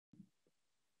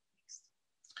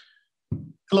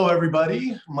Hello,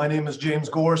 everybody. My name is James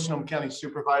Gore, Sonoma County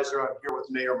Supervisor. I'm here with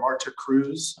Mayor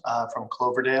Cruz from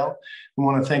Cloverdale. We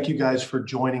want to thank you guys for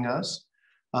joining us.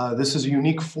 This is a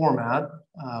unique format.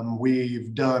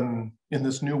 We've done, in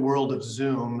this new world of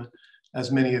Zoom,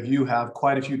 as many of you have,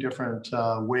 quite a few different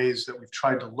ways that we've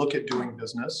tried to look at doing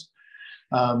business.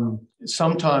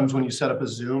 Sometimes when you set up a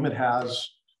Zoom, it has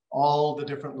all the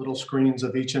different little screens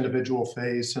of each individual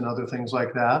face and other things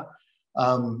like that.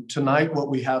 Tonight, what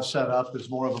we have set up is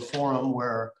more of a forum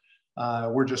where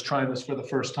we're just trying this for the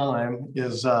first time,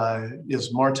 is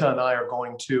Marta and I are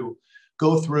going to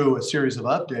go through a series of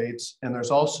updates. And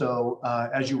there's also,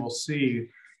 as you will see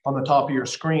on the top of your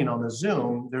screen on the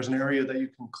Zoom, there's an area that you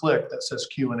can click that says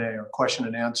Q&A or question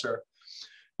and answer.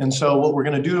 And so what we're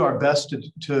going to do our best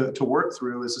to work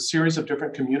through is a series of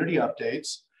different community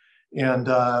updates and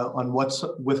on what's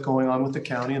going on with the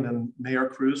county, and then Mayor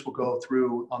Cruz will go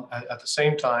through at the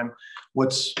same time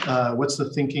what's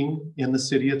the thinking in the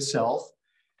city itself.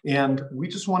 And we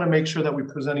just want to make sure that we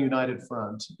present a united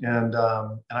front. And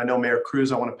I know Mayor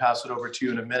Cruz, I want to pass it over to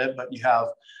you in a minute, but you have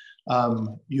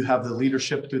the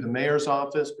leadership through the mayor's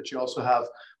office, but you also have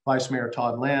Vice Mayor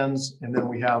Todd Lands, and then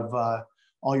we have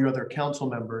all your other council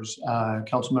members,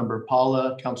 Councilmember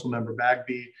Paula, Councilmember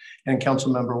Bagby, and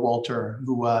Councilmember Walter,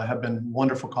 who have been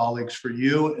wonderful colleagues for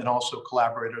you and also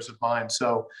collaborators of mine.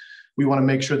 So we want to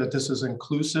make sure that this is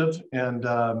inclusive. And,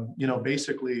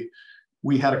 basically,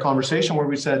 we had a conversation where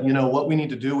we said, what we need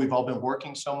to do, we've all been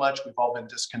working so much, we've all been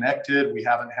disconnected, we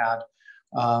haven't had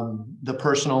the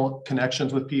personal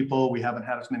connections with people, we haven't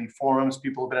had as many forums,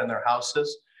 people have been in their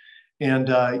houses. And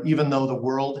even though the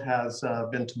world has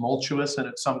been tumultuous and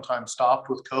it sometimes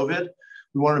stopped with COVID,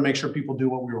 we wanted to make sure people do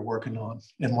what we were working on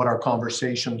and what our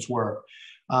conversations were.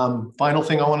 Final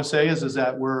thing I want to say is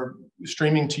that we're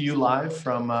streaming to you live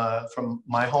from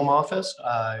my home office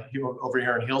over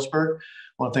here in Healdsburg. I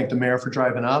want to thank the mayor for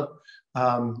driving up.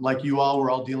 Like you all,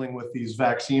 we're all dealing with these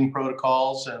vaccine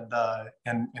protocols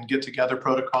and get-together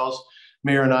protocols.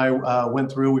 Mayor and I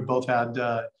went through. We both had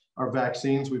our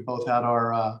vaccines. We both had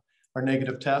our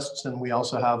negative tests, and we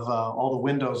also have all the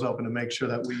windows open to make sure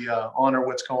that we honor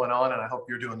what's going on, and I hope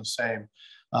you're doing the same.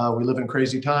 We live in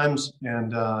crazy times,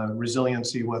 and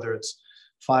resiliency, whether it's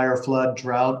fire, flood,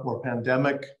 drought, or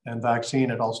pandemic and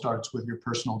vaccine, it all starts with your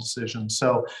personal decisions.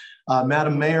 So,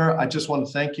 Madam Mayor, I just want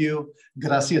to thank you.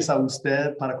 Gracias a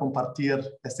usted para compartir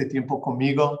este tiempo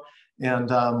conmigo.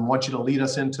 And want you to lead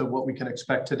us into what we can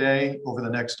expect today over the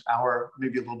next hour,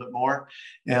 maybe a little bit more,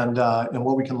 and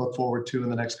what we can look forward to in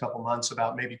the next couple months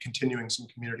about maybe continuing some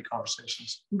community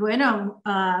conversations. Bueno,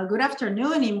 good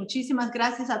afternoon y muchísimas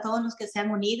gracias a todos los que se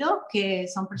han unido, que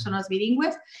son personas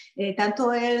bilingües.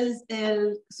 Tanto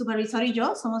el supervisor y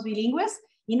yo somos bilingües.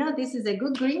 This is a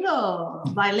good gringo,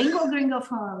 bilingual gringo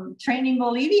from training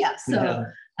Bolivia. So.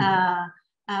 Yeah.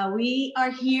 We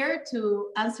are here to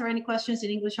answer any questions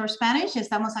in English or Spanish.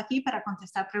 Estamos aquí para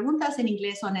contestar preguntas en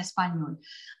inglés o en español.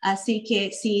 Así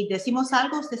que si decimos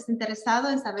algo, usted está interesado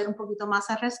en saber un poquito más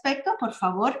al respecto, por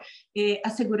favor,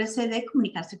 asegúrese de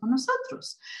comunicarse con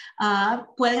nosotros.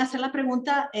 Pueden hacer la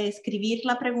pregunta, escribir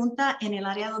la pregunta en el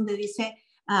área donde dice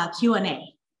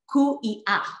Q&A, Q y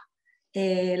A,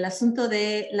 el asunto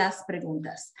de las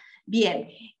preguntas. Bien,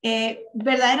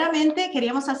 verdaderamente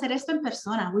queríamos hacer esto en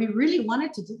persona. We really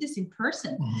wanted to do this in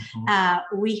person.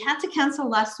 Mm-hmm. We had to cancel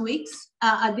last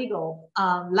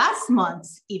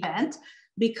month's event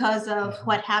because of mm-hmm.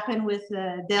 what happened with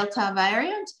the Delta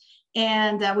variant.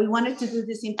 And we wanted to do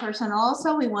this in person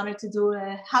also. We wanted to do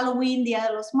a Halloween, Dia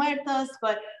de los Muertos,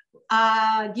 but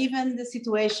given the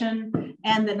situation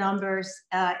and the numbers,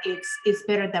 it's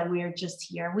better that we're just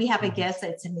here. We have a guest,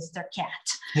 it's a Mr. Cat.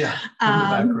 Yeah, in the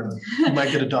background. You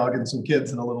might get a dog and some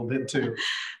kids in a little bit too.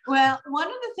 Well, one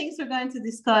of the things we're going to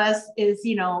discuss is,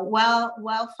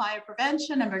 wildfire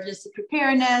prevention, emergency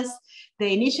preparedness,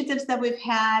 the initiatives that we've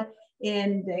had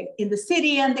in the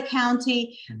city and the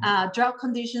county, mm-hmm. Drought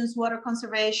conditions, water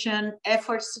conservation,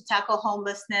 efforts to tackle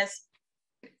homelessness,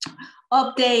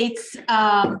 updates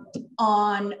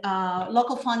on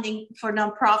local funding for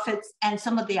nonprofits and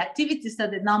some of the activities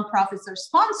that the nonprofits are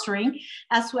sponsoring,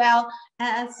 as well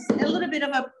as a little bit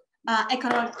of a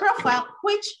economic profile,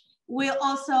 which will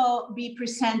also be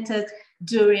presented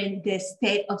during the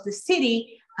State of the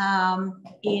City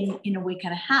in a week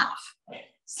and a half.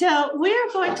 So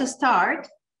we're going to start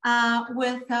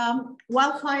with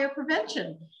wildfire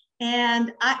prevention.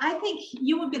 And I think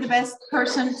you would be the best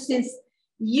person, since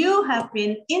you have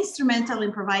been instrumental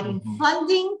in providing mm-hmm.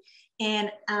 funding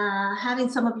and having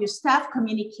some of your staff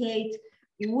communicate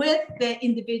with the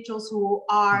individuals who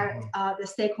are the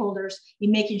stakeholders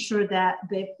in making sure that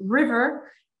the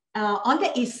river on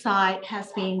the east side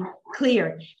has been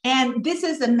cleared. And this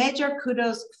is a major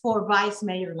kudos for Vice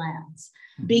Mayor Lance,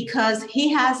 because he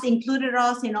has included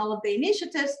us in all of the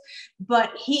initiatives,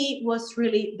 but he was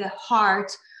really the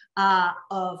heart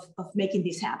of making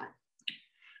this happen.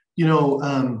 You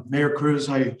know, Mayor Cruz,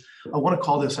 I want to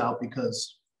call this out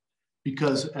because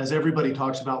as everybody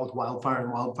talks about with wildfire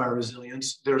and wildfire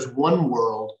resilience, there's one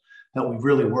world that we've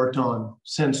really worked on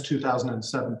since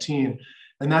 2017,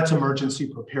 and that's emergency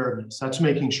preparedness. That's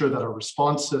making sure that our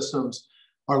response systems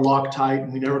are locked tight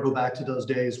and we never go back to those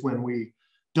days when we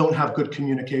don't have good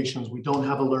communications, we don't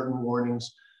have alert and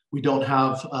warnings, we don't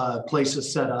have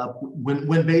places set up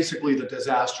when basically the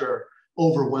disaster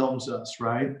overwhelms us,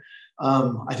 right?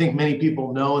 I think many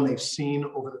people know and they've seen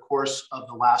over the course of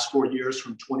the last 4 years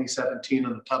from 2017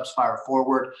 and the Tubbs Fire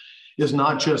forward is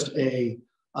not just a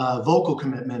vocal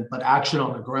commitment, but action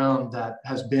on the ground that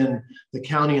has been the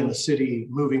county and the city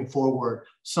moving forward,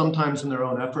 sometimes in their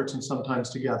own efforts and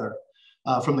sometimes together.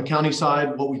 From the county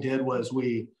side, what we did was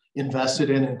we invested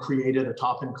in and created a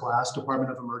top-in-class Department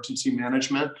of Emergency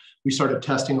Management. We started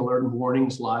testing alert and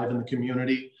warnings live in the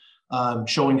community,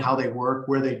 showing how they work,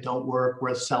 where they don't work,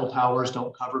 where cell towers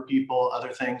don't cover people,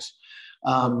 other things.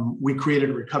 We created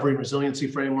a recovery and resiliency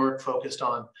framework focused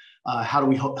on how do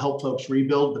we help folks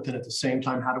rebuild, but then at the same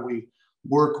time, how do we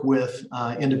work with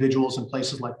individuals in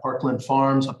places like Parkland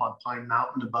Farms up on Pine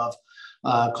Mountain above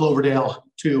Cloverdale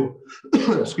to,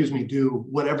 excuse me, do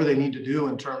whatever they need to do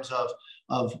in terms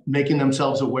of making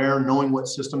themselves aware, knowing what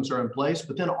systems are in place,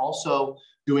 but then also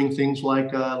doing things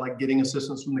like getting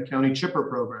assistance from the county chipper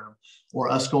program, or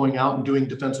us going out and doing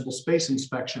defensible space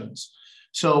inspections.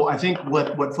 So I think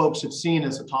what folks have seen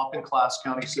is a top-in-class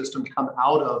county system come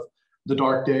out of the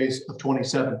dark days of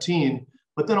 2017.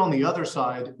 But then on the other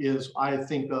side is, I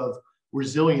think of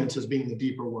resilience as being the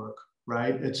deeper work,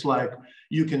 right? It's like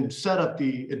you can set up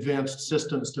the advanced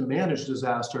systems to manage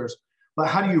disasters, but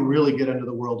how do you really get into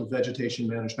the world of vegetation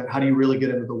management? How do you really get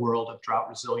into the world of drought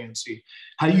resiliency?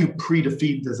 How do you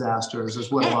pre-defeat disasters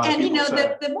is what a lot of people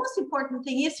say. The most important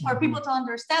thing is for people to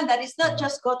understand that it's not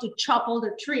just go to chop all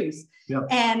the trees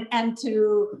and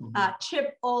to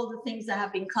chip all the things that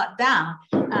have been cut down.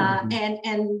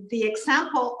 And the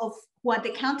example of what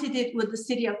the county did with the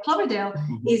city of Cloverdale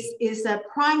is a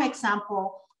prime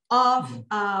example of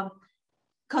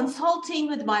consulting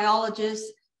with biologists,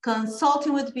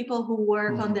 consulting with people who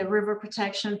work on the river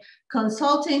protection,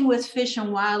 consulting with fish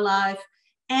and wildlife,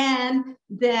 and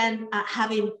then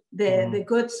having the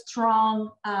good, strong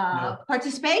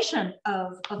participation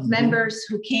of members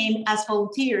who came as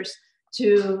volunteers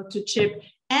to chip,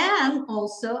 and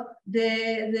also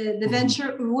the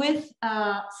venture with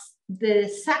the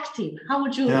SAC team. How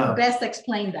would you best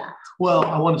explain that? Well,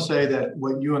 I want to say that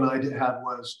what you and I had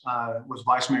was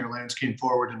Vice Mayor Lance came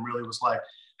forward and really was like,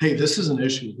 hey, this is an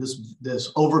issue.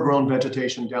 This overgrown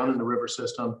vegetation down in the river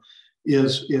system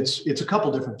it's a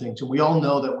couple different things. And we all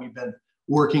know that we've been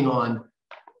working on,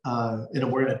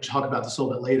 and we're going to talk about this a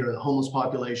little bit later, the homeless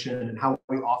population and how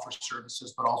we offer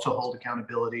services, but also hold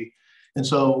accountability. And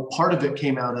so part of it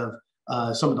came out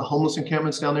of some of the homeless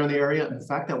encampments down there in the area. And the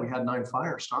fact that we had 9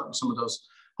 fires starting some of those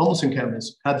homeless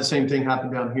encampments. Had the same thing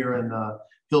happen down here in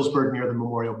Hillsburg near the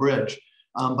Memorial Bridge.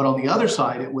 But on the other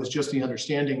side, it was just the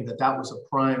understanding that that was a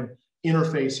prime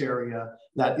interface area,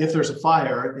 that if there's a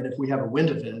fire and if we have a wind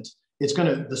event,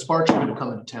 the sparks are gonna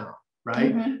come into town,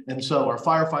 right? And so our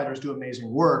firefighters do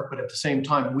amazing work, but at the same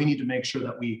time, we need to make sure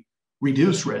that we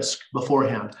reduce risk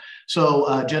beforehand.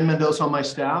 So Jen Mendoza on my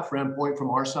staff ran point from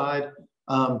our side,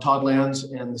 Todd Lands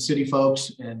and the city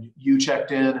folks, and you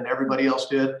checked in and everybody else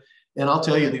did. And I'll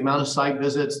tell you, the amount of site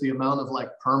visits, the amount of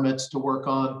permits to work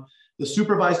on, the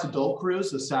supervised adult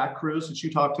crews, the SAC crews that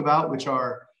you talked about, which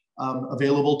are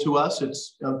available to us.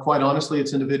 It's quite honestly,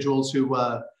 it's individuals who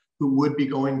would be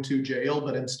going to jail,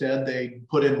 but instead they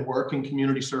put in work in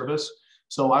community service.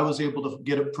 So I was able to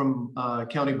get it from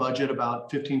county budget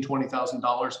about $15,000,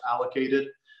 $20,000 allocated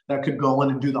that could go in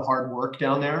and do the hard work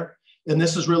down there. And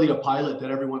this is really a pilot that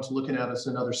everyone's looking at us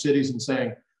in other cities and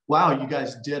saying, wow, you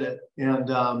guys did it.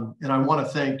 And I want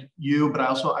to thank you, but I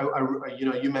also,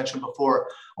 you mentioned before,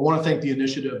 I want to thank the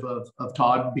initiative of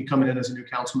Todd becoming in as a new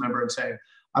council member and saying,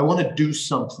 I want to do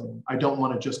something. I don't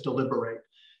want to just deliberate.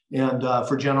 And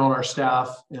for Jen on our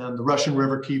staff and the Russian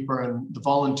River Keeper and the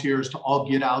volunteers to all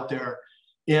get out there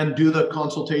and do the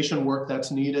consultation work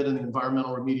that's needed and the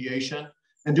environmental remediation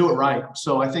and do it right.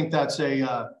 So I think that's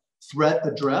a threat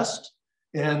addressed.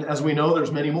 And as we know,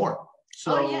 there's many more.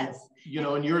 So, and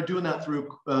you're doing that through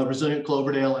Resilient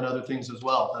Cloverdale and other things as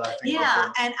well. That I think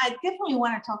and I definitely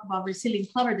want to talk about Resilient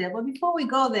Cloverdale. But before we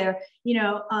go there,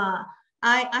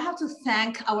 I have to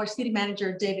thank our city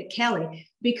manager, David Kelly,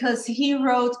 because he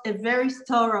wrote a very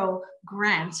thorough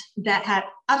grant that had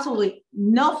absolutely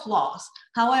no flaws.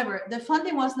 However, the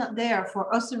funding was not there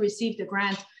for us to receive the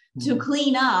grant to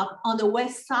clean up on the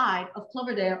west side of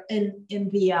Cloverdale in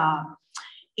the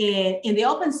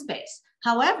open space.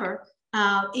 However,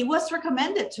 it was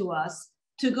recommended to us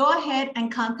to go ahead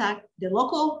and contact the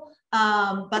local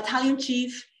battalion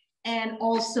chief and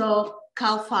also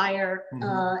CAL FIRE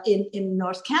in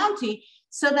North County,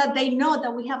 so that they know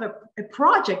that we have a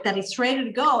project that is ready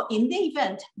to go in the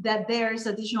event that there's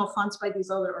additional funds by these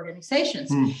other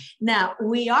organizations. Now,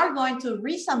 we are going to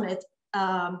resubmit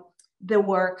the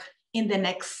work in the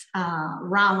next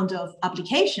round of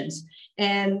applications.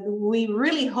 And we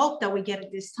really hope that we get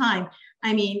it this time.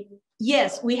 I mean,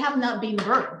 yes, we have not been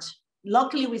burned.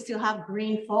 Luckily, we still have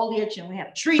green foliage and we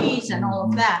have trees and all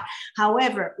of that.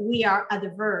 However, we are at the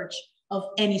verge of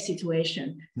any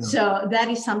situation. Yeah. So that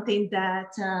is something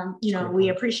that, we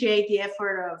appreciate the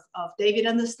effort of David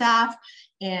and the staff.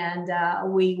 And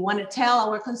we want to tell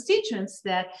our constituents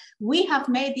that we have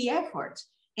made the effort.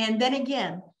 And then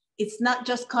again, it's not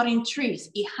just cutting trees.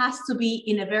 It has to be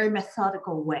in a very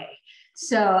methodical way.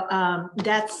 So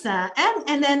that's,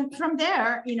 and then from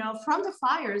there, from the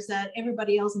fires that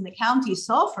everybody else in the county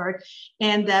suffered,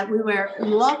 and that we were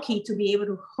lucky to be able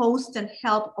to host and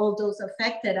help all those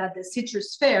affected at the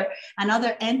Citrus Fair,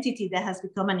 another entity that has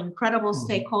become an incredible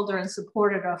stakeholder and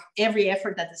supporter of every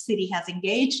effort that the city has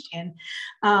engaged in.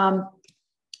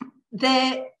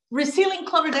 The Resealing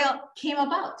Cloverdale came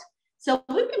about. So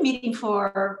we've been meeting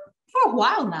for a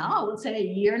while now, I would say a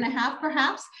year and a half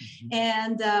perhaps.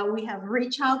 And we have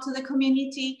reached out to the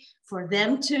community for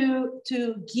them to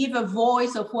give a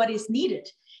voice of what is needed.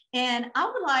 And I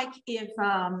would like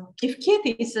if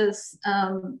Keith is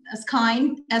as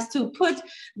kind as to put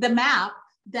the map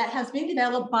that has been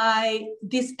developed by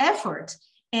this effort.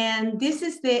 And this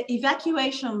is the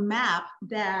evacuation map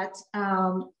that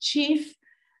Chief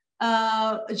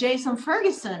Jason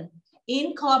Ferguson,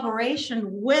 in collaboration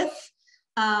with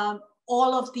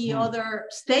all of the other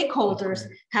stakeholders,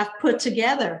 have put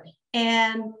together.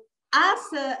 And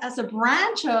as a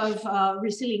branch of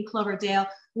Resealing Cloverdale,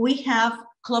 we have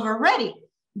Clover Ready.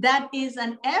 That is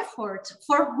an effort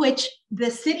for which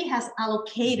the city has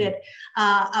allocated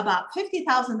about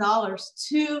 $50,000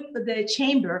 to the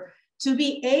chamber to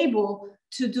be able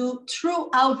to do true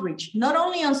outreach, not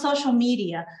only on social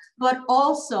media, but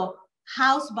also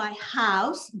house by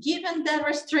house, given the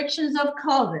restrictions of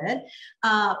COVID,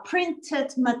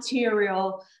 printed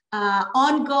material,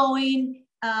 ongoing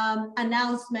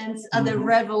announcements at the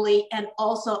Reveille, and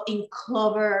also in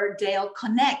Cloverdale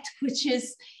Connect, which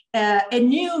is a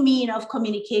new mean of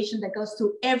communication that goes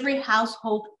to every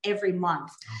household every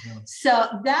month. So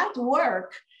that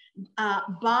work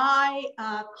by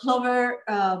Clover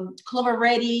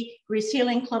Ready,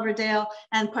 Resealing Cloverdale,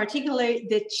 and particularly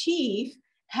the chief,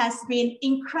 has been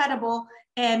incredible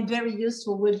and very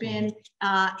useful. We've been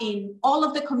in all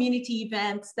of the community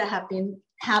events that have been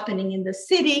happening in the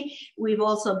city. We've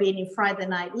also been in Friday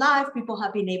Night Live. People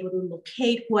have been able to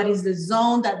locate what is the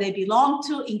zone that they belong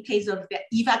to. In case of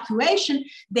evacuation,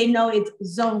 they know it's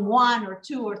zone 1 or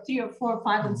 2 or 3 or 4 or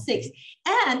 5 and 6.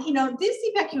 And these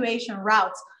evacuation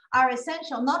routes are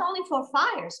essential not only for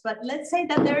fires, but let's say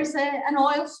that there's an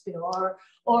oil spill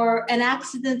or an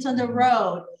accident on the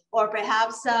road, or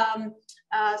perhaps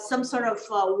some sort of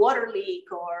water leak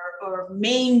or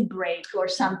main break or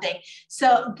something.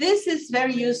 So this is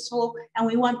very useful, and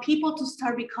we want people to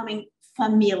start becoming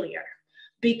familiar,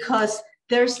 because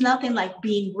there's nothing like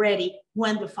being ready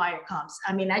when the fire comes.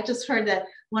 I mean, I just heard that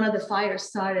one of the fires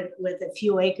started with a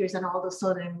few acres, and all of a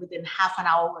sudden within half an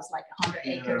hour was like 100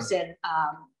 acres in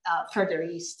further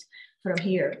east from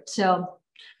here. So,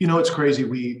 it's crazy.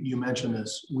 You mentioned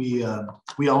this. We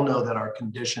all know that our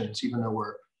conditions, even though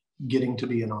we're getting to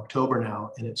be in October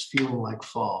now and it's feeling like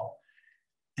fall,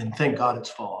 and thank God it's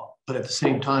fall, but at the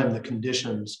same time, the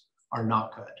conditions are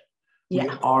not good. Yeah. We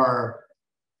are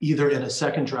either in a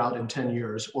second drought in 10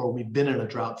 years, or we've been in a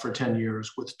drought for 10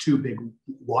 years with 2 big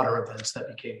water events that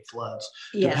became floods,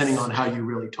 depending on how you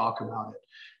really talk about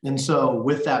it. And so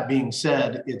with that being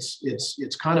said,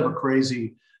 it's kind of a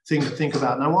crazy thing to think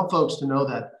about. And I want folks to know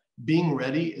that being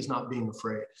ready is not being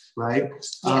afraid, right?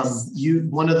 Yes.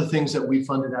 One of the things that we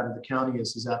funded out of the county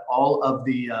is that all of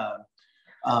the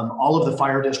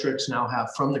fire districts now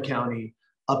have from the county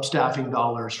upstaffing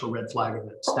dollars for red flag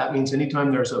events. That means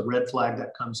anytime there's a red flag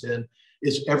that comes in,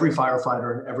 is every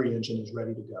firefighter and every engine is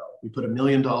ready to go. We put $1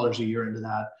 million a year into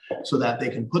that so that they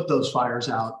can put those fires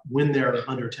out when they're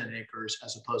under 10 acres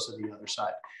as opposed to the other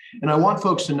side. And I want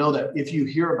folks to know that if you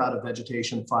hear about a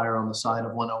vegetation fire on the side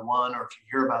of 101, or if you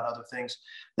hear about other things,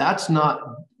 that's not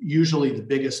usually the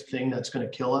biggest thing that's going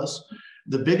to kill us.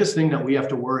 The biggest thing that we have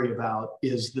to worry about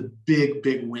is the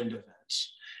big wind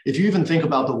events. If you even think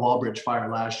about the Walbridge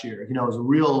fire last year, you know, it was a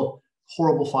real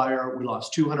horrible fire. We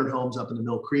lost 200 homes up in the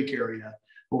Mill Creek area,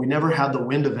 but we never had the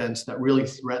wind events that really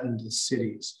threatened the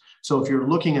cities. So if you're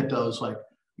looking at those, like,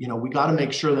 you know, we got to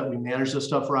make sure that we manage this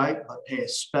stuff right, but pay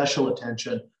special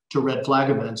attention to red flag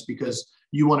events, because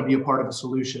you want to be a part of a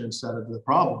solution instead of the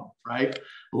problem, right?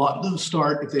 A lot of those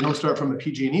start, if they don't start from a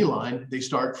PG&E line, they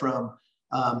start from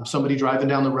somebody driving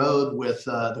down the road with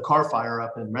the car fire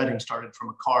up in Reading started from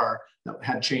a car that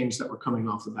had chains that were coming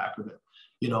off the back of it.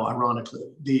 You know,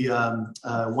 ironically, the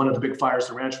one of the big fires,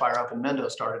 the ranch fire up in Mendo,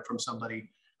 started from somebody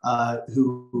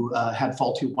who had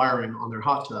faulty wiring on their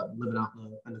hot tub living out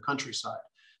in the countryside.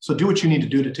 So do what you need to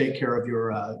do to take care of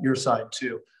your side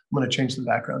too. I'm going to change the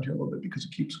background here a little bit because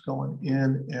it keeps going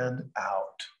in and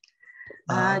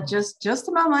out. Just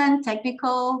a moment,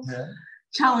 technical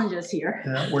challenges here.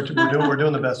 Yeah, we're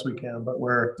doing the best we can, but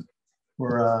we're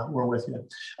with you.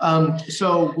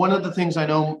 So one of the things I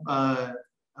know,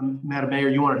 Madam Mayor,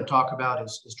 you wanted to talk about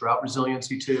is drought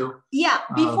resiliency too. Yeah,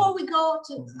 before we go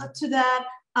to that,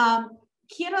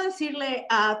 quiero decirle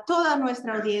a toda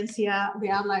nuestra audiencia de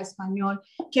habla español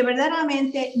que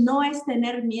verdaderamente no es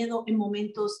tener miedo en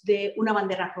momentos de una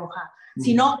bandera roja,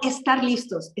 sino estar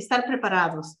listos, estar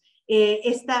preparados,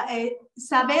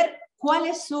 saber cuál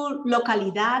es su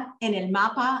localidad en el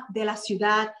mapa de la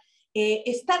ciudad,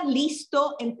 estar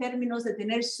listo en términos de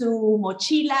tener su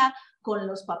mochila con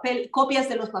los copias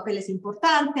de los papeles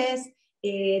importantes,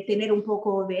 tener un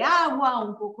poco de agua,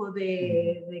 un poco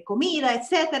de comida,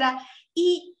 etcétera,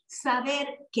 y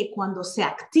saber que cuando se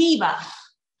activa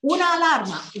una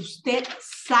alarma, usted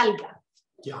salga.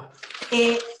 Yeah.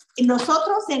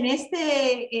 Nosotros en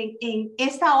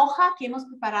esta hoja que hemos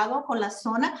preparado con la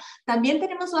zona, también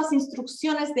tenemos las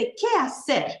instrucciones de qué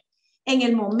hacer en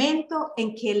el momento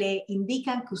en que le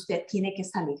indican que usted tiene que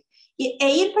salir.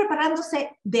 E ir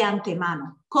preparándose de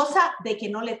antemano, cosa de que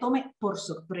no le tome por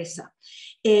sorpresa.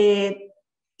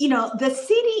 You know, the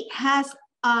city has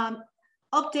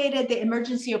updated the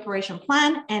emergency operation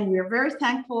plan, and we're very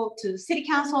thankful to the City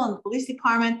Council and the Police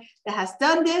Department that has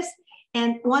done this.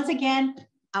 And once again,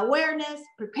 awareness,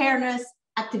 preparedness,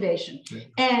 activation.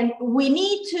 Okay. And we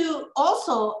need to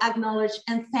also acknowledge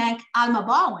and thank Alma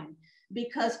Bowen,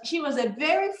 because she was the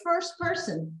very first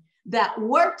person that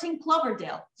worked in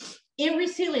Cloverdale in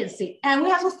resiliency. And we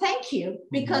have to thank you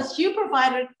because you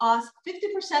provided us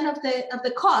 50% of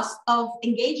the cost of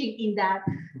engaging in that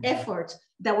effort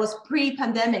that was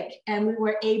pre-pandemic. And we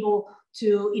were able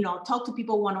to, you know, talk to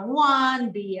people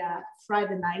one-on-one via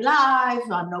Friday Night Live,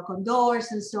 knock on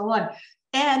doors, and so on.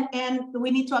 And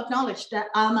we need to acknowledge that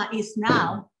Alma is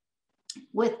now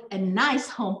with a nice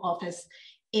home office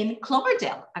in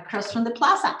Cloverdale, across from the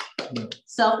plaza.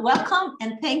 So welcome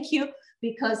and thank you,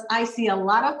 because I see a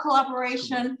lot of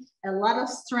collaboration, a lot of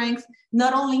strength,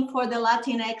 not only for the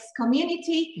Latinx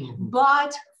community,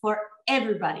 but for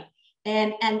everybody.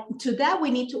 And to that, we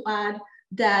need to add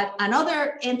that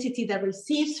another entity that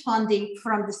receives funding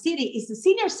from the city is the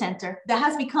Senior Center, that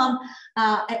has become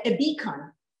a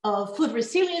beacon of food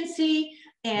resiliency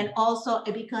and also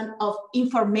a beacon of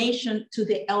information to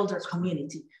the elder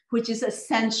community, which is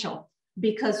essential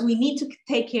because we need to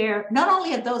take care not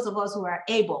only of those of us who are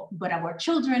able, but our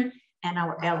children and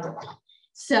our elderly.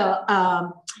 So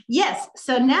yes,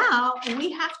 so now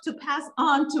we have to pass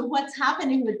on to what's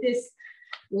happening with this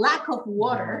lack of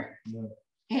water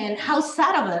and how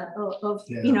sad of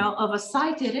you know, of a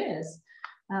sight it is.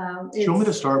 Do you want me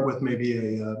to start with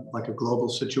maybe like a global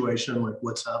situation, like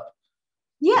what's up?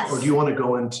 Yes. Or do you want to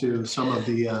go into some of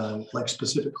the like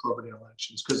specific Cloverdale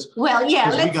elections? Because we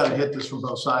got to hit this from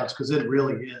both sides, because it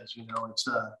really is, you know, it's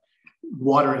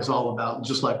water is all about,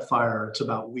 just like fire, it's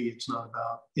about we, it's not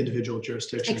about individual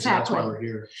jurisdictions. Exactly. That's why we're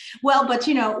here. Well, but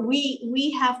you know,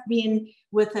 we have been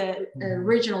with a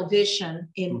original vision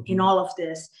in all of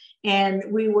this. And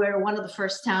we were one of the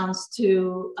first towns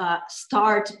to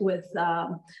start with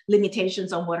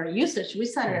limitations on water usage. We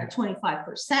started at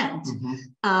 25%.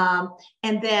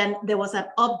 And then there was an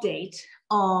update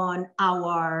on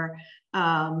our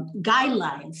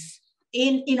guidelines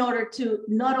in order to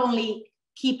not only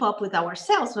keep up with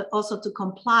ourselves, but also to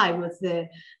comply with the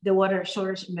water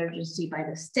shortage emergency by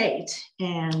the state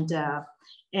and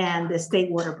the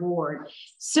State Water Board.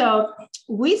 So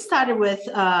we started with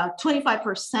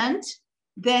 25%.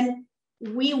 Then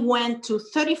we went to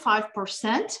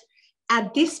 35%.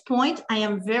 At this point, I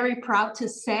am very proud to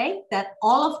say that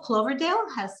all of Cloverdale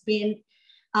has been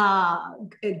a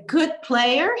good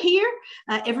player here.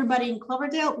 Everybody in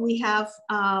Cloverdale, we have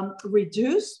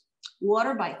reduced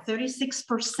water by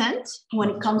 36% when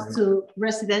it comes to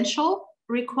residential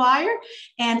required,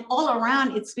 and all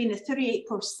around it's been a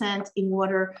 38% in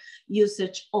water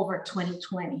usage over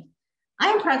 2020. I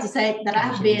am proud to say that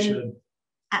I've been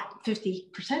at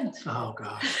 50%. Oh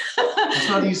God, it's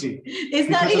not easy. It's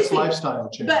not easy. It's lifestyle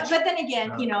change. But then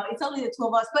again, you know, it's only the two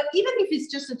of us. But even if it's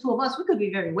just the two of us, we could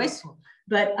be very wasteful.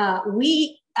 But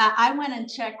I went and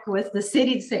checked with the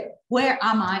city to say, where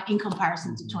am I in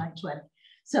comparison to 2020?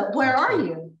 So where are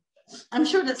you? I'm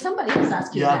sure that somebody else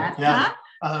asked you that. Yeah.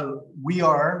 Huh? We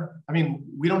are, I mean,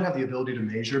 we don't have the ability to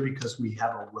measure because we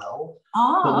have a well.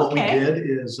 Oh, but what okay. we did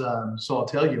is, so I'll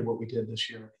tell you what we did this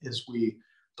year is we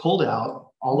pulled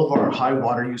out all of our high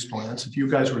water use plants. If you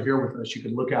guys were here with us, you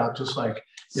could look out just like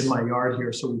in my yard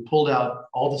here. So we pulled out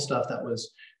all the stuff that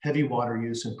was heavy water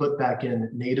use and put back in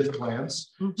native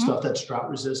plants, stuff that's drought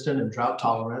resistant and drought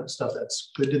tolerant, stuff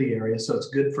that's good to the area. So it's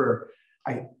good for,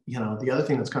 you know, the other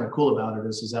thing that's kind of cool about it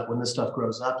is that when this stuff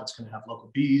grows up, it's going to have local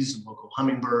bees and local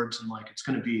hummingbirds, and like it's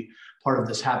going to be part of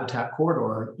this habitat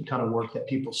corridor kind of work that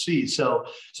people see. So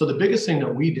the biggest thing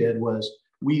that we did was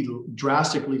we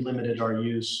drastically limited our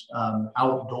use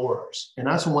outdoors, and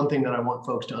that's the one thing that I want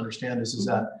folks to understand is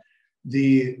that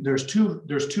there's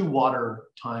two water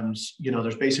times. You know,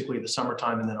 there's basically the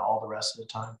summertime and then all the rest of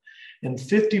the time. And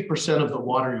 50% of the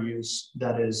water use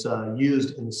that is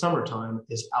used in the summertime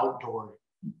is outdoor.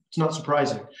 It's not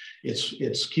surprising.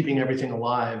 It's keeping everything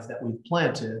alive that we've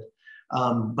planted.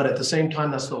 But at the same time,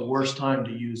 that's the worst time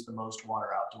to use the most water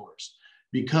outdoors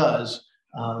because,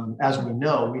 as we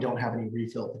know, we don't have any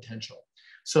refill potential.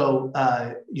 So,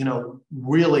 you know,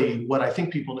 really what I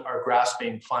think people are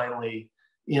grasping finally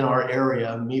in our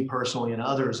area, me personally and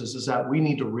others, is that we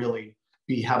need to really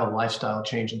have a lifestyle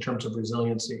change in terms of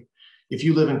resiliency. If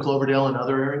you live in Cloverdale and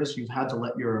other areas, you've had to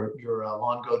let your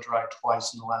lawn go dry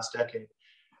twice in the last decade.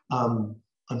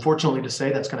 Unfortunately to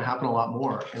say, that's going to happen a lot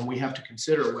more. And we have to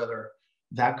consider whether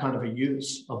that kind of a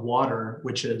use of water,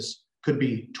 which could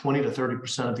be 20 to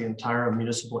 30% of the entire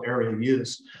municipal area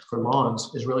use for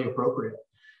lawns, is really appropriate.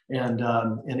 And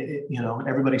it, you know,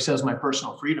 everybody says my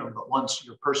personal freedom, but once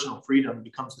your personal freedom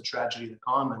becomes the tragedy of the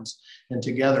commons, and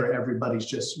together everybody's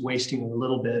just wasting a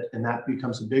little bit, and that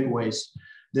becomes a big waste,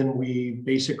 then we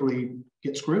basically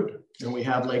get screwed. And we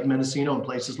have Lake Mendocino and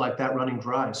places like that running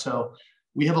dry. So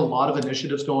we have a lot of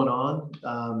initiatives going on.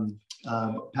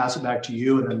 Pass it back to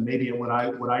you, and then maybe what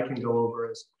I can go over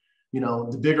is, you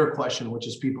know, the bigger question, which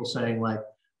is people saying like,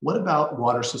 what about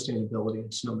water sustainability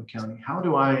in Sonoma County? How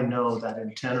do I know that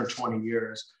in 10 or 20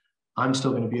 years, I'm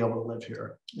still going to be able to live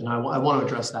here? And I want to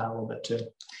address that a little bit too.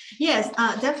 Yes,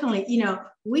 definitely. You know,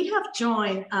 we have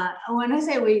joined, when I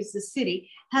say we, it's the city,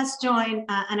 has joined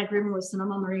an agreement with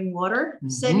Sonoma Marine Water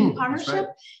Saving Partnership.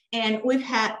 Right. And we've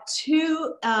had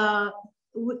two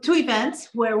events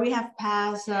where we have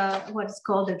passed what is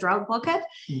called the drought bucket.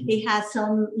 It has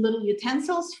some little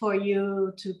utensils for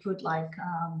you to put like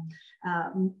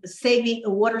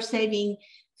water saving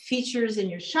features in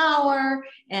your shower,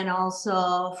 and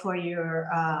also for your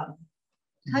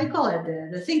how you call it,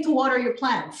 the thing to water your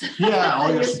plants. Yeah,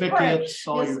 all your spigots,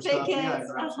 all your stuff. Yeah,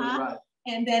 you're absolutely right.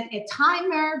 And then a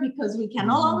timer, because we can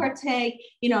no longer take,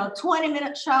 you know,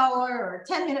 20-minute shower or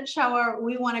 10-minute shower.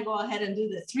 We want to go ahead and do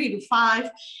the 3 to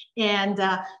 5. And,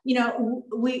 you know,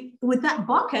 with that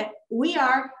bucket, we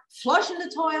are flushing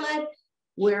the toilet.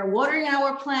 We're watering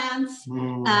our plants.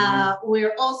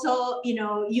 We're also, you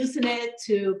know, using it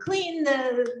to clean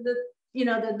the you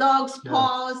know, the dog's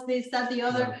paws, this, that, the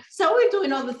other. Yeah. So we're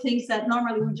doing all the things that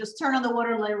normally we just turn on the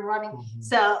water, let it running.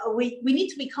 So we need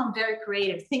to become very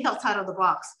creative, think outside of the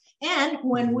box. And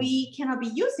when we cannot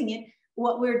be using it,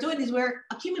 what we're doing is we're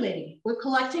accumulating, we're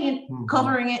collecting it,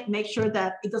 covering it, make sure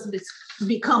that it doesn't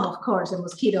become, of course, a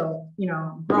mosquito, you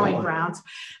know, growing grounds.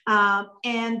 I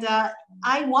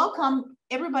welcome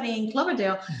everybody in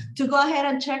Cloverdale to go ahead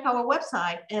and check our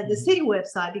website, the city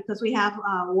website, because we have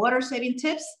water saving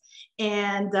tips.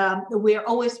 And we're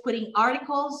always putting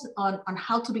articles on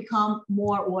how to become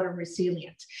more water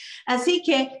resilient. Así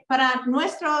que para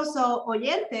nuestros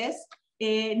oyentes,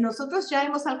 nosotros ya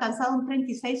hemos alcanzado un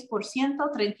 36%,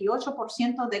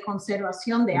 38% de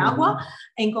conservación de agua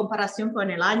en comparación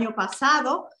con el año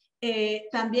pasado.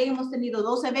 También hemos tenido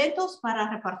 2 eventos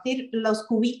para repartir los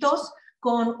cubitos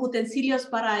con utensilios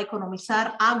para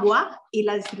economizar agua y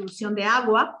la distribución de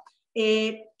agua.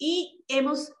 Y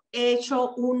hemos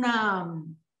hecho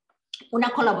una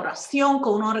colaboración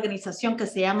con una organización que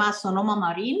se llama Sonoma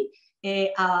Marine,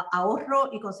 ahorro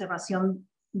y conservación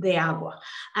de agua.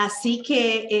 Así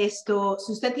que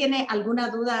si usted tiene alguna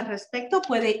duda al respecto,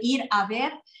 puede ir a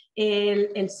ver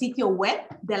el sitio web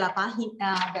de la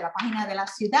página de la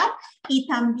ciudad. Y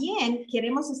también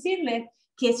queremos decirle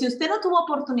que si usted no tuvo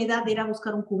oportunidad de ir a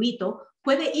buscar un cubito,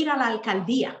 puede ir a la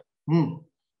alcaldía.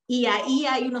 Y ahí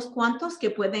hay unos cuantos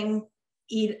que pueden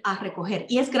ir a recoger.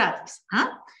 Y es gratis.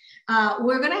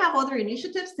 We're going to have other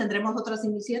initiatives. Tendremos otras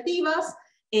iniciativas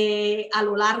a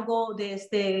lo largo de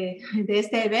este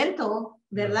evento,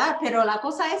 ¿verdad? Pero la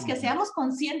cosa es que seamos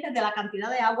conscientes de la cantidad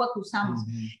de agua que usamos,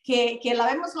 que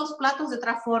lavemos los platos de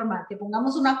otra forma, que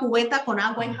pongamos una cubeta con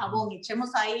agua y jabón,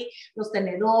 echemos ahí los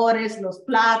tenedores, los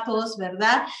platos,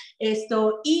 ¿verdad?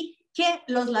 Y que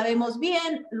los lavemos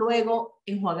bien, luego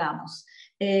enjuagamos.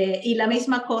 Y la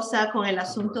misma cosa con el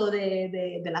asunto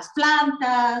de las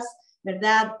plantas,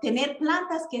 ¿verdad? Tener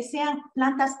plantas que sean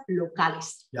plantas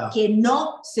locales, que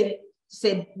no se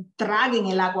traguen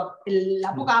el agua,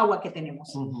 la poca agua que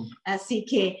tenemos. Así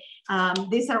que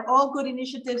these are all good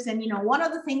initiatives. And, one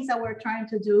of the things that we're trying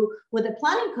to do with the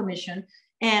Planning Commission,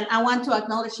 and I want to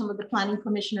acknowledge some of the planning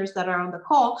commissioners that are on the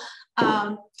call,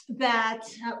 that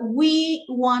we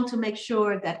want to make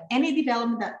sure that any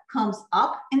development that comes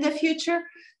up in the future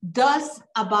does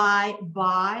abide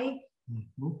by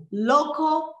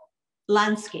local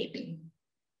landscaping.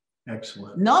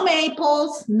 Excellent. No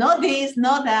maples, no this,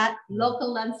 no that,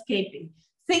 local landscaping.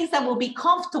 Things that will be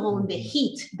comfortable in the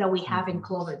heat that we have in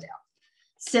Cloverdale.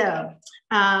 So,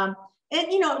 and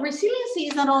resiliency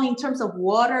is not only in terms of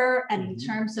water and in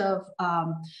terms of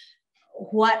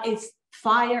what is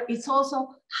fire, it's also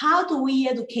how do we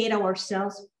educate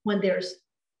ourselves when there's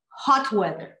hot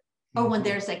weather or when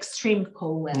there's extreme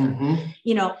cold weather.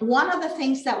 One of the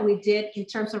things that we did in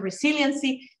terms of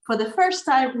resiliency, for the first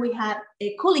time, we had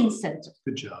a cooling center.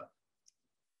 Good job.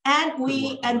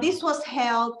 And this was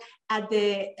held at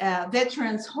the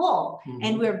Veterans Hall.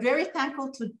 And we're very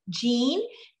thankful to Jean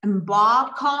and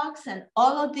Bob Cox and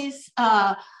all of these,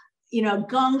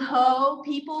 gung-ho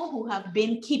people who have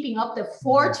been keeping up the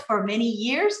fort for many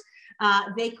years.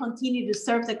 They continue to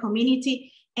serve the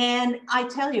community. And I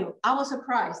tell you, I was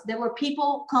surprised. There were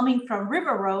people coming from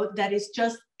River Road, that is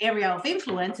just area of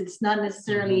influence. It's not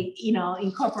necessarily,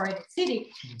 incorporated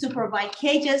city, to provide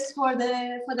cages for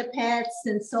the pets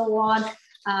and so on.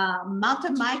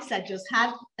 Mountain Mike's that just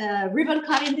had ribbon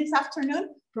cutting this afternoon,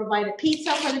 provided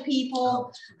pizza for the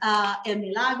people. El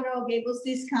Milagro gave us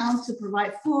discounts to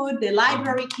provide food. The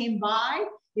library came by.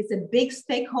 It's a big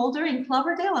stakeholder in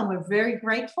Cloverdale, and we're very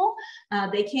grateful.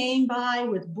 They came by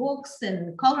with books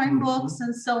and coloring books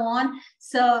and so on.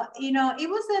 So, it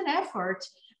was an effort,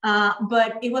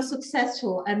 but it was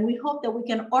successful. And we hope that we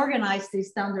can organize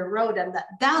this down the road, and that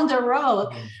down the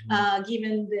road,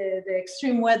 given the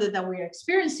extreme weather that we're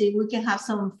experiencing, we can have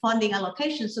some funding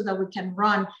allocation so that we can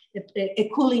run a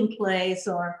cooling place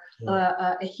or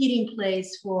a heating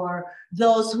place for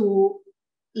those who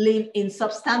live in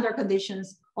substandard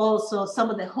conditions. Also, some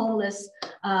of the homeless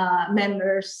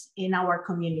members in our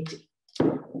community.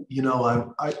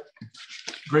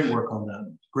 Great work on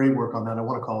that. Great work on that. I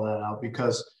want to call that out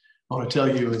because I want to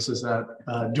tell you is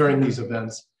that during these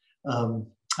events,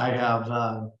 I have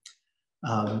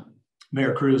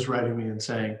Mayor Cruz writing me and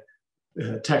saying,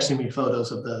 texting me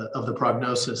photos of the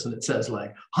prognosis, and it says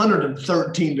like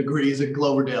 113 degrees in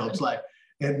Cloverdale. It's like,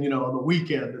 and on the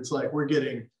weekend, it's like we're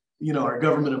getting our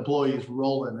government employees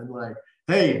rolling and like,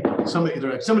 hey,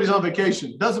 somebody's on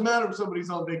vacation. Doesn't matter if somebody's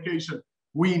on vacation.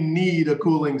 We need a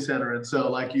cooling center. And so,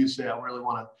 like you say, I really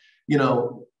want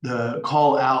to,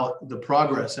 call out the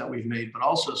progress that we've made, but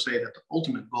also say that the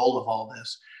ultimate goal of all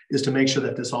this is to make sure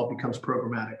that this all becomes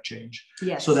programmatic change.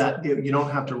 Yes. So that you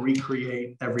don't have to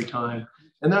recreate every time.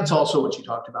 And that's also what you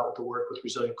talked about with the work with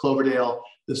Resilient Cloverdale,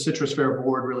 the Citrus Fair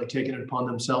Board really taking it upon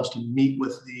themselves to meet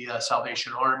with the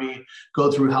Salvation Army,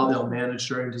 go through how they'll manage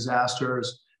during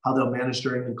disasters, how they'll manage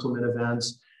during inclement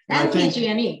events. And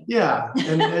PG&E. Yeah,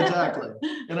 and exactly.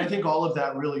 And I think all of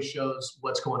that really shows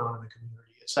what's going on in the community.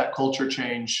 It's that culture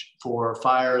change for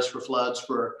fires, for floods,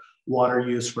 for water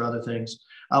use, for other things.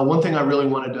 One thing I really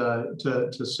wanted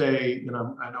to say, and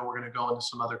I know we're going to go into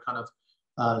some other kind of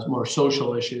more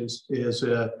social issues, is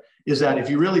that if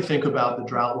you really think about the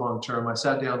drought long term, I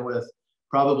sat down with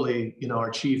probably our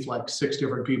chief, like 6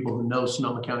 different people who know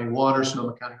Sonoma County water,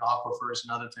 Sonoma County aquifers,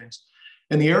 and other things.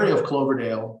 And the area of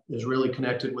Cloverdale is really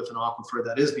connected with an aquifer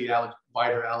that is the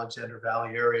wider Alexander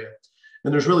Valley area.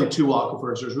 And there's really two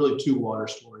aquifers. There's really two water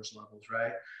storage levels,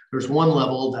 right? There's one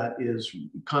level that is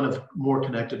kind of more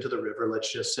connected to the river,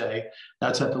 let's just say.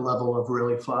 That's at the level of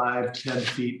really 5, 10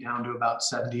 feet down to about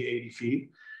 70, 80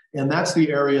 feet. And that's the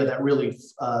area that really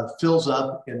fills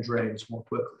up and drains more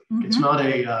quickly. Mm-hmm. It's not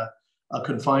a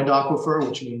confined aquifer,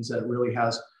 which means that it really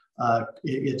has,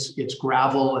 it's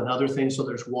gravel and other things. So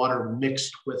there's water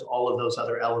mixed with all of those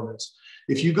other elements.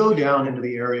 If you go down into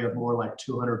the area of more like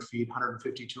 200 feet,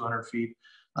 150, 200 feet,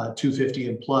 250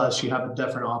 and plus, you have a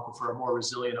different aquifer, a more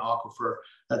resilient aquifer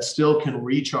that still can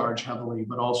recharge heavily,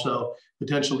 but also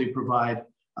potentially provide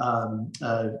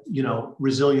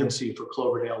resiliency for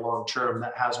Cloverdale long-term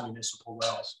that has municipal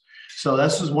wells. So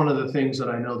this is one of the things that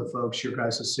I know the folks, your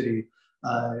guys' city,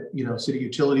 city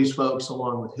utilities folks,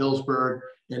 along with Hillsburg,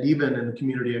 and even in the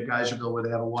community of Geyserville, where they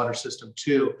have a water system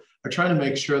too, are trying to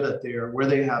make sure that where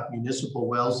they have municipal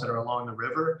wells that are along the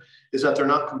river, is that they're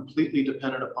not completely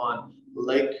dependent upon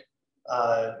Lake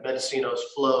Mendocino's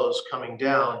flows coming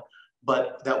down,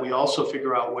 but that we also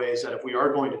figure out ways that if we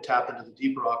are going to tap into the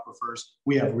deeper aquifers,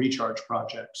 we have recharge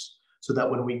projects, so that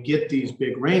when we get these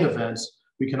big rain events,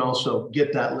 we can also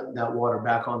get that water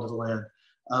back onto the land.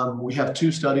 We have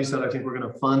 2 studies that I think we're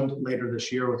going to fund later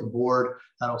this year with the board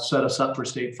that'll set us up for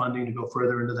state funding to go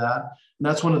further into that. And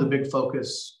that's one of the big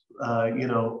focuses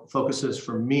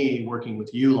for me working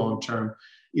with you long-term,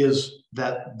 is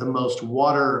that the most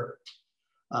water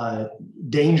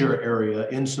danger area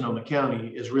in Sonoma County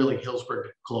is really Hillsburg,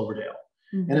 Cloverdale.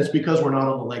 Mm-hmm. And it's because we're not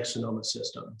on the Lake Sonoma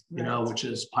system, which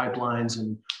is pipelines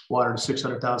and water to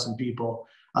 600,000 people.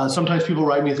 Sometimes people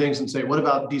write me things and say, what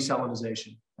about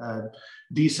desalinization?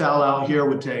 Desal out here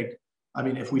would take,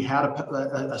 if we had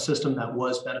a system that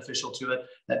was beneficial to it,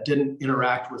 that didn't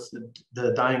interact with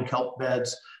the dying kelp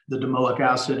beds, the domoic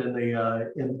acid in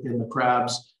the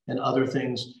crabs and other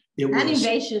things.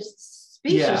 Invasive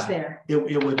species there.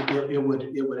 It would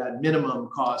at minimum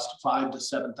cost $5,000 to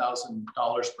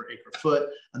 $7,000 per acre foot,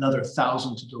 another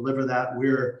 $1,000 to deliver that.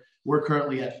 We're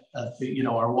currently at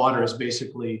our water is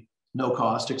basically no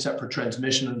cost except for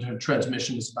transmission, and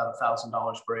transmission is about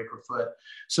 $1,000 per acre foot.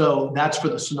 So that's for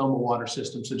the Sonoma water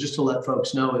system. So just to let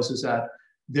folks know is that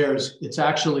it's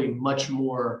actually much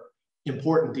more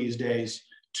important these days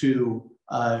to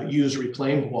use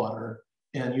reclaimed water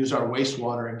and use our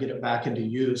wastewater and get it back into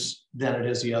use than it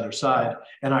is the other side.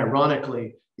 And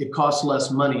ironically, it costs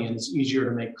less money and it's easier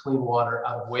to make clean water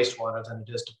out of wastewater than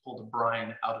it is to pull the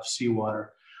brine out of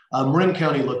seawater. Marin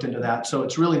County looked into that, so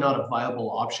it's really not a viable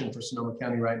option for Sonoma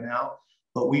County right now,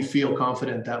 but we feel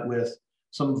confident that with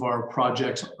some of our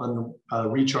projects on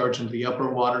recharge into the upper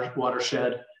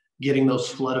watershed, getting those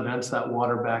flood events, that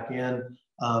water back in,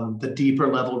 the deeper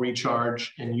level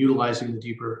recharge and utilizing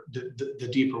the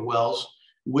deeper wells,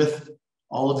 with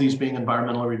all of these being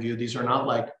environmental review. These are not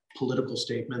like political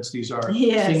statements. These are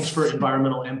things for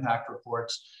environmental impact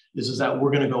reports, is that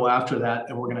we're going to go after that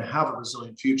and we're going to have a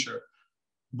resilient future.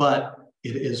 But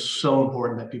it is so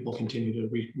important that people continue to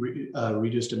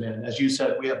reduce demand. As you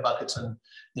said, we have buckets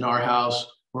in our house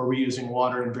where we're using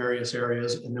water in various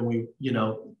areas, and then we,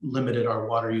 limited our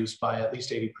water use by at least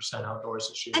 80% outdoors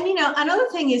this year. And another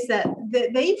thing is that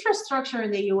the infrastructure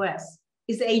in the U.S.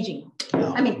 is aging.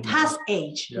 Yeah. It has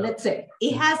aged. Yeah. Let's say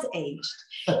it has aged.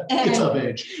 It's of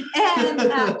age. And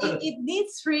it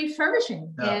needs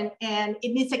refurbishing, and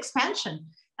it needs expansion.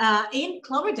 In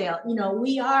Cloverdale,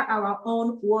 we are our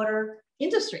own water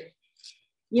industry.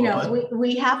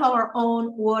 We have our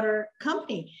own water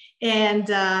company, and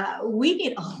we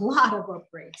need a lot of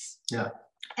upgrades. Yeah.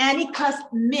 And it costs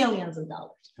millions of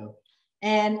dollars. Yeah.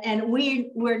 And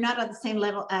we're not at the same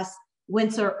level as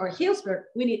Windsor or Hillsburg.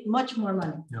 We need much more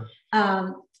money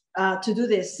to do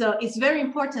this. So it's very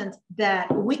important that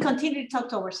we continue to talk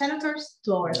to our senators,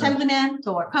 to our assemblymen,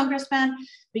 to our congressmen,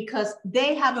 because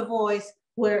they have a voice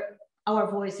where our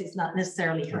voice is not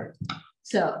necessarily heard.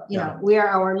 So, we are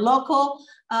our local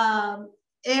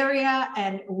area,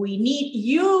 and we need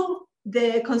you,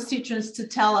 the constituents, to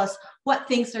tell us what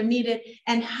things are needed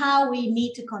and how we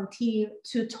need to continue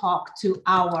to talk to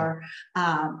our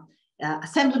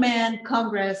assemblyman,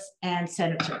 Congress, and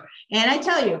senator. And I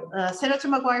tell you, Senator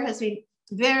McGuire has been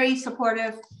very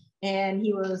supportive, and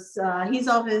his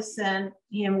office and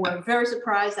him were very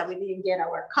surprised that we didn't get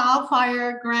our CAL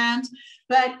FIRE grant,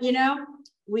 but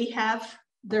we have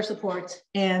their support,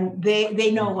 and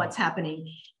they know what's happening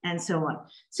and so on.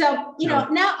 So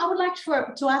now I would like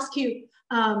to ask you,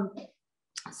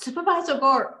 Supervisor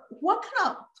Gore, what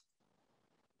kind of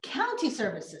county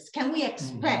services can we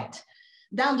expect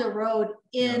down the road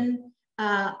in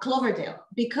Cloverdale?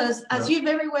 Because as you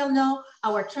very well know,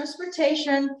 our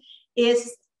transportation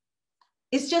is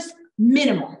just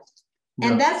minimal.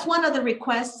 And that's one of the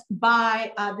requests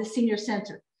by the senior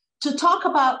center, to talk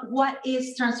about what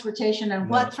is transportation and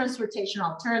what transportation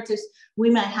alternatives we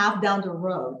might have down the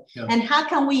road. And how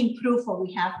can we improve what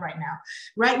we have right now?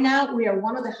 Right now, we are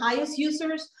one of the highest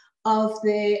users of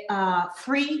the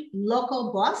free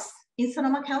local bus in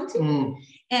Sonoma County.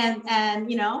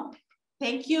 And you know,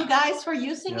 thank you guys for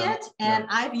using it. And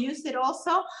I've used it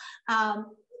also.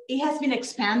 It has been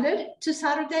expanded to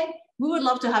Saturday. We would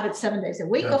love to have it 7 days a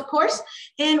week, of course.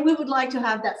 And we would like to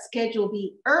have that schedule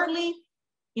be early,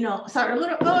 you know, start a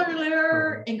little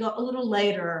earlier and go a little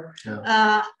later.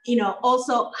 You know,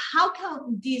 also, how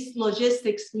can these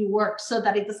logistics be worked so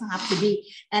that it doesn't have to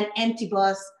be an empty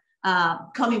bus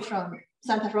coming from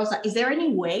Santa Rosa? Is there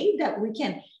any way that we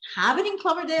can have it in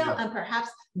Cloverdale and perhaps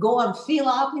go and fill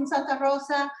up in Santa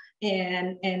Rosa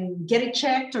and get it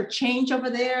checked or change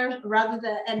over there rather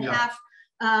than and have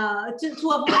to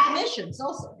avoid emissions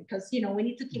also, because, you know, we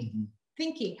need to keep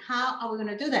thinking, how are we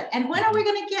going to do that? And when are we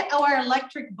going to get our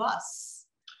electric bus?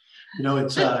 You know,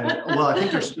 it's, well, I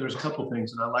think there's a couple of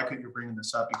things, and I like that you're bringing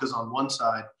this up, because on one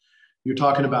side, you're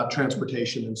talking about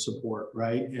transportation and support,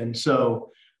 right? And so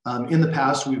in the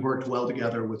past, we've worked well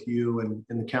together with you and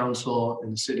the council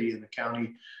and the city and the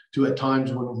county to, at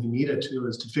times when we needed to,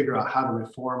 is to figure out how to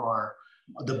reform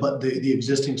the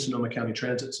existing Sonoma County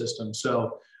transit system.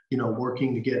 So, you know,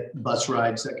 working to get bus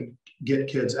rides that could get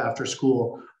kids after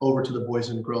school over to the Boys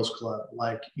and Girls Club,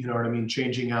 like, you know what I mean,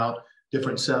 changing out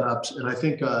different setups. And I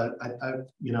think,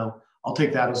 you know, I'll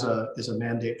take that as a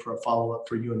mandate for a follow-up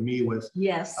for you and me with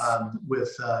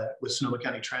Sonoma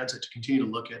County Transit, to continue to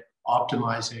look at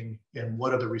optimizing and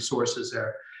what are the resources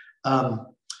there.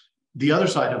 The other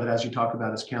side of it, as you talk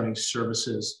about, is county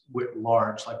services writ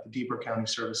large, like the deeper county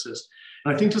services.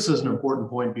 And I think this is an important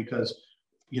point because,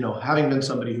 you know, having been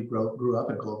somebody who grew up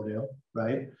in Cloverdale,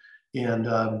 right? And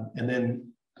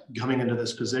then coming into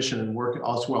this position and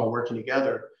while working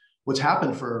together, what's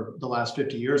happened for the last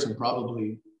 50 years and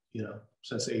probably, you know,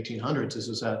 since the 1800s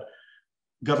is that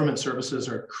government services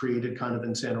are created kind of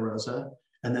in Santa Rosa,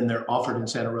 and then they're offered in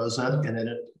Santa Rosa, and then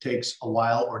it takes a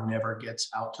while or never gets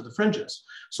out to the fringes.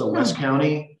 So West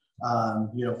County,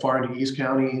 you know, far into East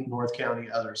County, North County,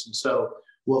 others. And so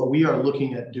what we are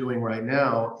looking at doing right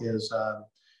now is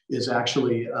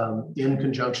actually in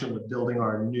conjunction with building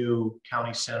our new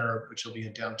county center, which will be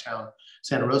in downtown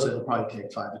Santa Rosa. It'll probably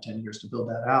take 5 to 10 years to build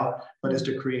that out, but is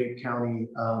to create county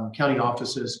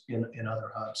offices in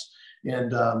other hubs.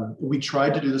 And we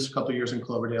tried to do this a couple of years in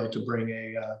Cloverdale to bring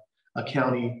a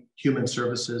county human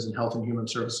services and health and human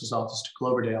services office to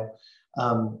Cloverdale.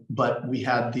 But we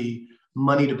had the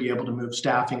money to be able to move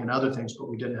staffing and other things, but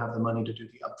we didn't have the money to do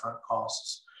the upfront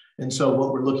costs. And so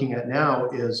what we're looking at now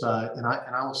is, and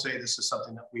I will say this is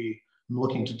something that I'm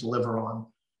looking to deliver on,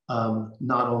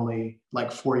 not only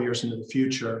like 4 years into the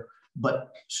future,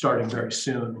 but starting very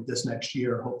soon, this next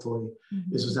year, hopefully,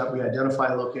 is that we identify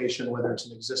a location, whether it's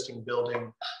an existing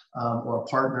building or a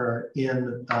partner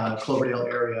in Cloverdale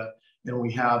area, and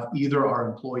we have either our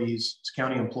employees,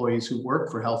 county employees who work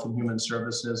for Health and Human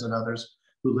Services and others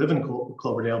who live in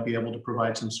Cloverdale be able to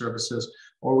provide some services,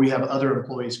 or we have other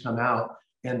employees come out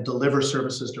and deliver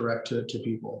services direct to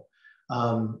people.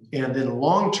 And then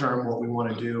long term, what we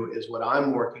want to do is what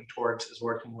I'm working towards is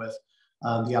working with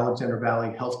the Alexander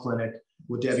Valley Health Clinic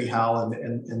with Debbie Howell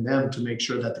and them to make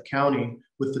sure that the county,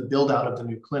 with the build out of the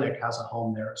new clinic, has a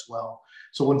home there as well.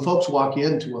 So when folks walk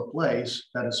into a place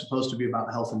that is supposed to be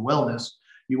about health and wellness,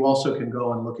 you also can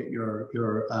go and look at your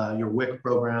WIC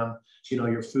program, you know,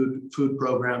 your food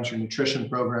programs, your nutrition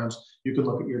programs. You can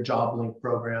look at your job link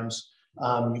programs.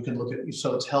 You can look at,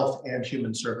 so it's health and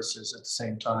human services at the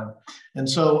same time. And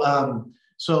so,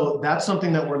 so that's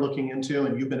something that we're looking into,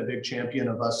 and you've been a big champion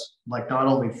of us, like not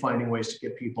only finding ways to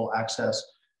get people access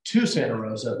to Santa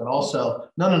Rosa, but also,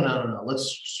 no,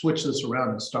 let's switch this around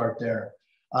and start there.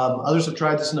 Others have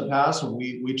tried this in the past, and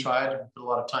we tried and put a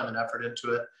lot of time and effort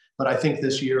into it. But I think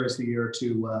this year is the year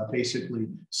to basically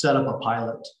set up a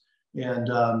pilot. And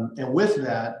with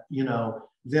that, you know,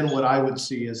 then what I would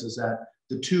see is that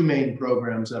the two or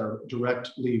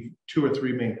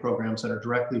three main programs that are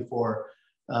directly for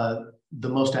the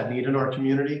most at need in our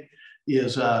community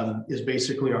is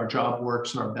basically our job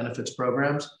works and our benefits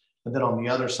programs. And then on the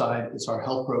other side, it's our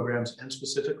health programs and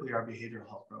specifically our behavioral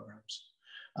health programs.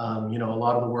 You know, a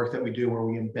lot of the work that we do where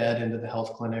we embed into the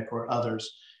health clinic or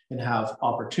others and have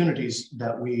opportunities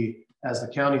that we, as the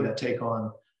county, that take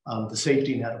on the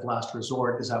safety net of last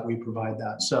resort, is that we provide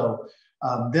that. So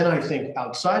then I think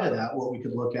outside of that, what we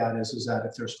could look at is that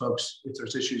if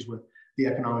there's issues with the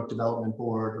Economic Development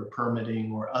Board or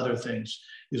permitting or other things,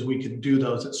 is we could do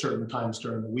those at certain times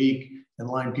during the week and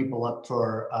line people up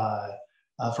for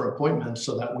for appointments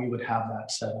so that we would have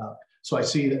that set up. So I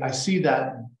see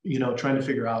that, you know, trying to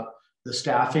figure out the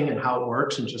staffing and how it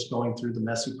works and just going through the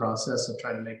messy process of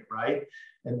trying to make it right.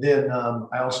 And then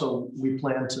we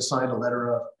plan to sign a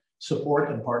letter of support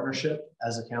and partnership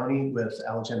as a county with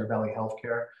Alexander Valley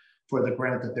Healthcare for the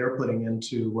grant that they're putting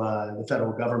into the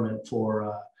federal government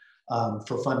for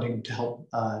funding to help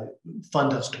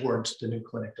fund us towards the new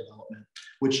clinic development,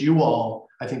 which you all,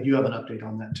 I think you have an update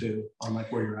on that too, on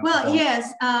like where you're at. Well,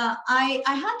 yes, I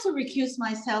had to recuse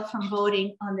myself from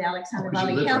voting on the Alexander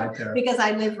Valley Health because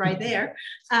I live right there.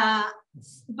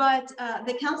 But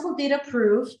the council did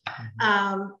approve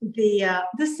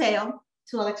the sale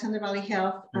to Alexander Valley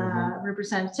Health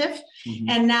representative,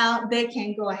 and now they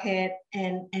can go ahead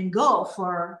and go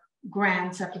for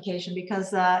grants application,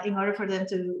 because in order for them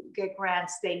to get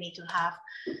grants, they need to have,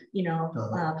 you know,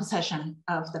 possession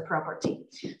of the property.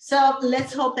 So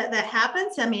let's hope that that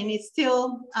happens. I mean, it's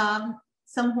still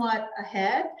somewhat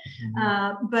ahead,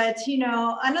 but you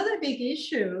know, another big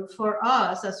issue for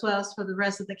us as well as for the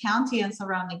rest of the county and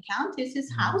surrounding counties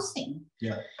is housing.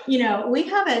 Yeah, you know, we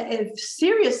have a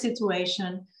serious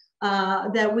situation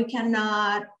that we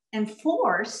cannot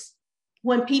enforce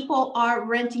when people are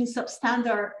renting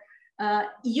substandard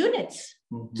units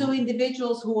to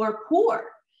individuals who are poor,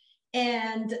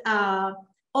 and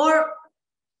or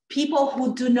people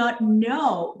who do not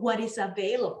know what is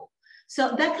available. So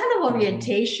that kind of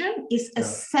orientation is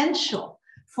essential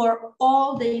for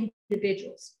all the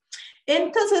individuals.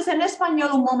 Entonces, en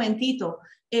español, un momentito.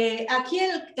 Aquí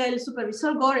el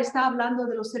supervisor Gore está hablando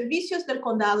de los servicios del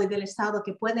condado y del estado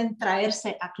que pueden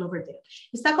traerse a Cloverdale.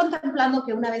 Está contemplando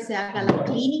que una vez se haga la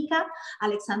clínica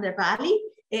Alexander Valley,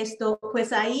 esto,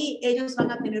 pues ahí ellos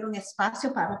van a tener un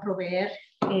espacio para proveer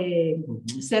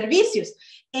servicios.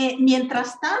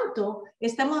 Mientras tanto,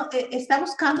 está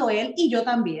buscando él y yo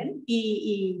también,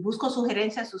 y busco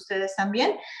sugerencias ustedes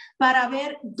también, para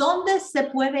ver dónde se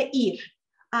puede ir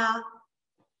a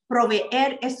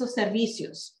proveer estos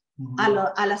servicios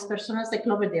a las personas de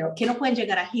Cloverdale, que no pueden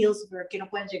llegar a Hillsburg, que no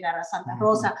pueden llegar a Santa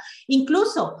Rosa.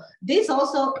 Incluso, this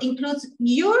also includes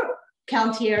your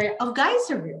county area of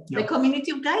Geyserville, the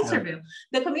community of Geyserville.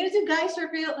 The community of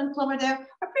Geyserville and Cloverdale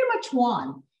are pretty much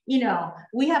one. You know,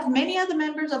 we have many other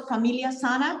members of Familia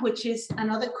Sana, which is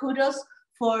another kudos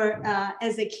for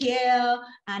Ezekiel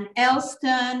and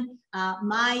Elston,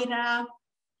 Mayra,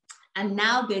 and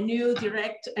now the new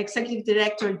executive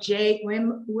director, Jay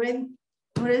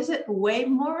what is it?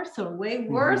 Wayworth or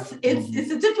Wayworth?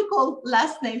 It's a difficult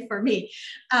last name for me,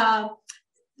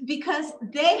 because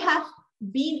they have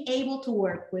been able to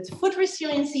work with food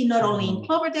resiliency, not only in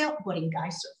Cloverdale, but in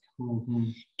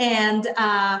Geyserville. And,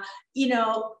 you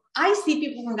know, I see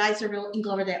people from Geyserville in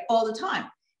Cloverdale all the time.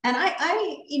 And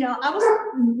you know, I was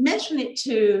mentioning it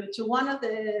to one of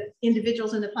the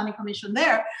individuals in the planning commission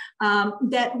there,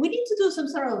 that we need to do some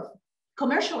sort of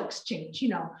commercial exchange, you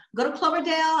know, go to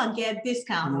Cloverdale and get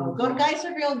discount, or go to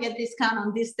Geyserville and get discount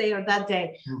on this day or that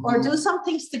day, or do some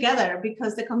things together,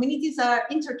 because the communities are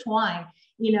intertwined.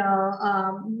 You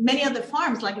know, many of the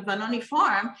farms, like Vanoni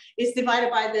Farm, is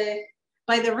divided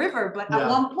by the river, but at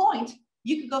one point,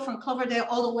 you could go from Cloverdale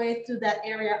all the way to that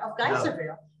area of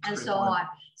Geyserville and so on.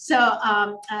 So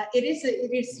it is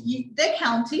the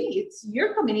county, it's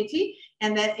your community,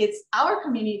 and then it's our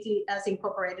community as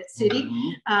incorporated city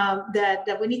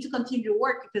that we need to continue to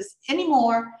work, because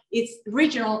anymore it's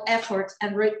regional efforts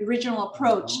and regional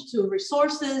approach to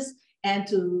resources and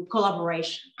to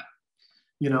collaboration.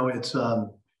 You know, it's, I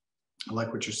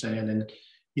like what you're saying, and,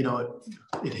 you know,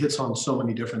 it hits on so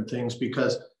many different things,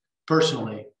 because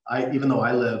personally, even though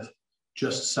I live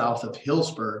just south of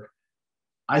Hillsburg,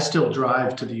 I still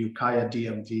drive to the Ukiah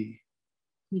DMV,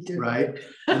 right?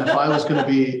 And if I was going to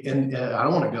be in, I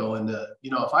don't want to go into,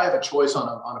 you know, if I have a choice on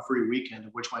a free weekend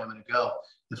of which way I'm going to go,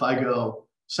 if I go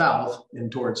south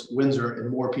and towards Windsor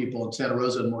and more people, and Santa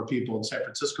Rosa and more people, and San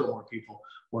Francisco more people,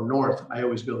 or north, I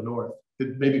always go north.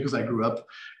 Maybe because I grew up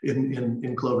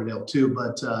in Cloverdale too,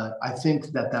 but I think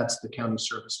that that's the county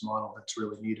service model that's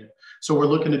really needed. So we're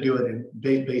looking to do it and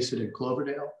base it in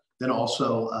Cloverdale, then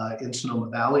also in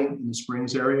Sonoma Valley in the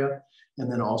Springs area,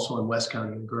 and then also in West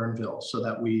County in Guerneville, so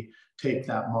that we take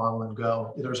that model and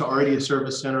go. There's already a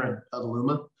service center in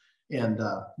Petaluma, and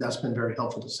that's been very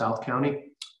helpful to South County.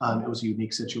 It was a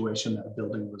unique situation that a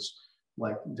building was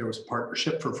like, there was a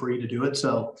partnership for free to do it.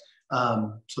 So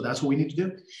that's what we need to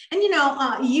do. And you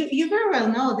know, you very well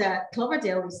know that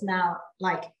Cloverdale is now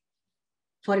like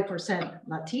 40%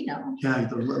 Latino. Yeah,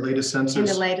 the latest census. In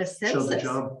the latest census. Showed the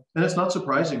jump. And it's not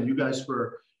surprising. You guys,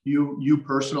 you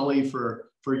personally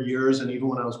for years, and even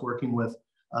when I was working with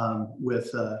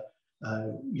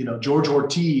George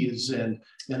Ortiz and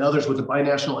others with the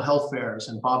binational health fairs,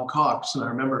 and Bob Cox. And I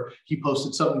remember he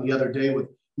posted something the other day with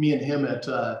me and him at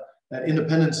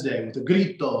Independence Day with the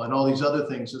grito and all these other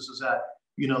things. This is that,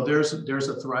 there's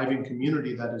a thriving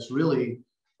community that is really,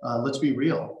 let's be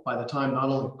real, by the time not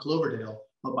only Cloverdale,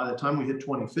 but by the time we hit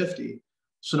 2050,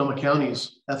 Sonoma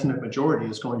County's ethnic majority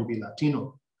is going to be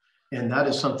Latino. And that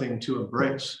is something to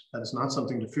embrace. That is not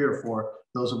something to fear for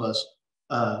those of us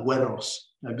güeros,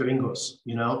 gringos,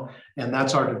 and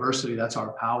that's our diversity, that's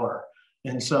our power.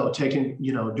 And so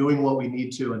doing what we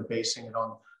need to and basing it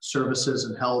on services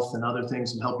and health and other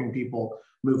things and helping people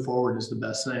move forward is the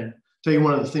best thing. Tell you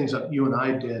one of the things that you and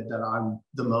I did that I'm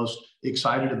the most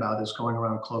excited about is going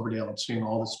around Cloverdale and seeing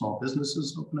all the small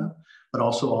businesses open up, but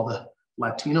also all the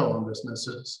Latino-owned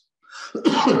businesses.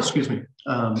 Excuse me.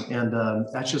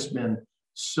 That's just been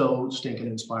so stinking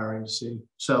inspiring to see.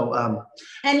 So,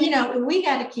 and we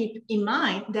got to keep in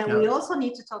mind that we also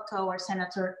need to talk to our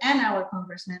senator and our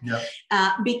congressman,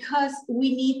 because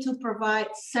we need to provide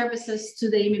services to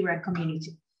the immigrant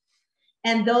community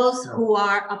and those who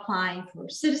are applying for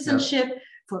citizenship,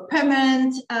 for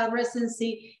permanent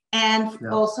residency, and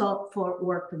also for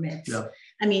work permits.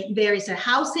 I mean, there is a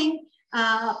housing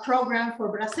program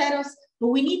for braceros, but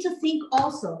we need to think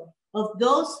also of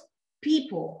those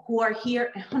people who are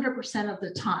here 100% of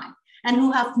the time and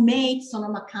who have made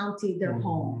Sonoma County their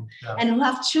home and who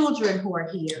have children who are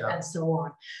here and so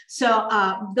on. So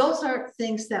those are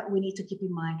things that we need to keep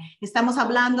in mind. Estamos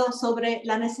hablando sobre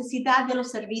la necesidad de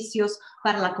los servicios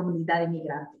para la comunidad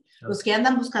inmigrante. Los que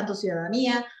andan buscando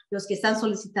ciudadanía, los que están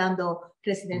solicitando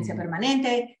residencia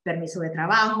permanente, permiso de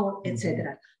trabajo,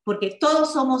 etcétera. Porque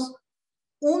todos somos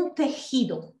un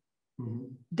tejido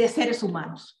de seres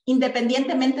humanos,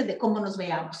 independientemente de cómo nos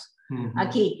veamos.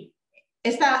 Aquí,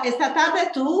 esta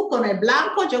tarde tú con el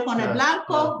blanco, yo con el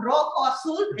blanco, rojo,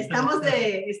 azul,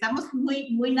 estamos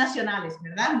muy nacionales,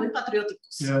 ¿verdad? Muy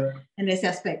patrióticos en ese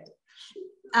aspecto.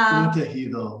 Un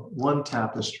tejido, one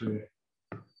tapestry,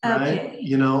 right?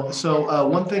 Okay. So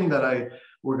one thing that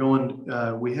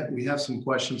we have some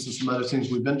questions and some other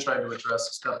things we've been trying to address,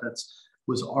 stuff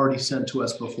was already sent to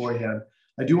us beforehand.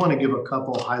 I do want to give a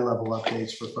couple high-level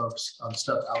updates for folks on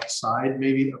stuff outside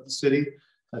maybe of the city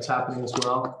that's happening as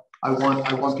well. I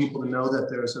want people to know that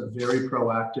there's a very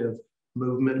proactive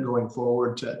movement going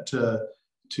forward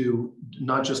to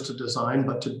not just to design,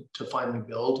 but to finally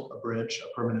build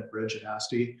a permanent bridge at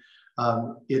Asti.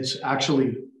 It's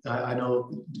actually, I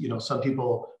know,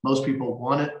 most people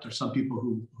want it. There's some people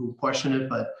who question it,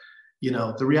 but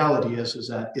the reality is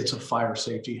that it's a fire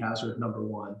safety hazard, number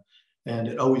one. And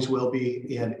it always will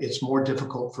be, and it's more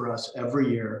difficult for us every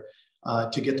year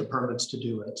to get the permits to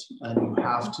do it, and you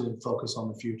have to focus on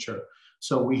the future.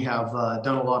 So we have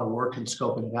done a lot of work in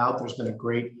scoping it out. There's been a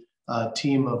great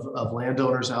team of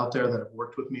landowners out there that have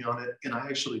worked with me on it, and I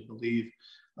actually believe,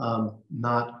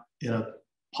 not in a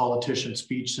politician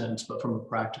speech sense, but from a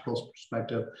practical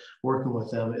perspective, working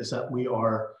with them is that we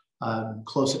are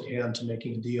close at hand to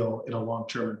making a deal in a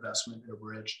long-term investment in a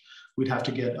bridge. We'd have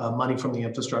to get money from the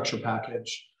infrastructure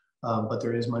package, but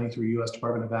there is money through U.S.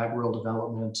 Department of Ag Rural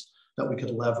Development that we could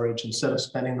leverage. Instead of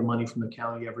spending the money from the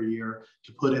county every year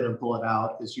to put it and pull it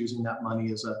out, is using that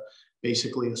money as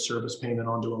basically a service payment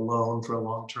onto a loan for a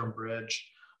long-term bridge,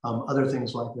 other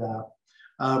things like that.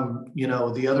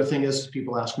 The other thing is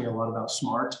people ask me a lot about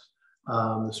SMART,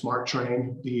 the SMART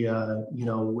train,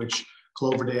 which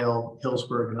Cloverdale,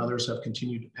 Hillsburg, and others have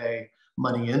continued to pay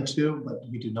money into, but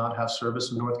we do not have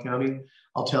service in North County.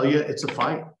 I'll tell you, it's a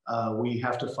fight. We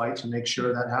have to fight to make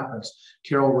sure that happens.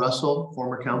 Carol Russell,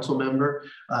 former council member,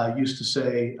 used to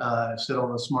say, sit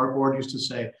on the SMART board, used to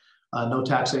say, no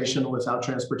taxation without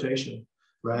transportation,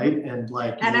 right? And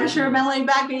I'm sure Melanie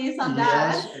Backby is on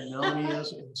that. Yes, and Melanie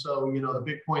is. And so, the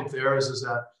big point there is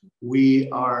that we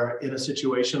are in a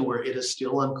situation where it is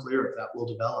still unclear if that will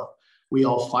develop. We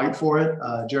all fight for it.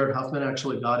 Jared Huffman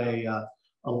actually got a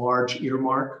large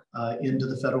earmark into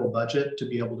the federal budget to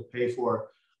be able to pay for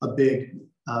a big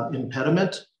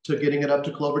impediment to getting it up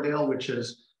to Cloverdale, which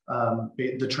is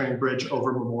the train bridge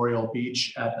over Memorial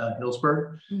Beach at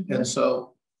Hillsburg. And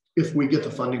so if we get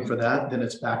the funding for that, then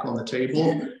it's back on the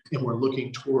table and we're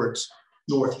looking towards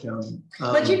North County.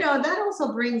 But that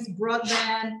also brings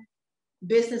broadband,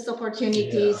 business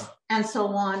opportunities, and so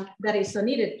on, that is so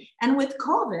needed. And with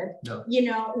COVID,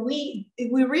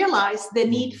 we realized the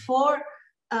need for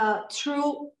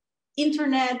true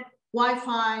internet,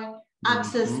 Wi-Fi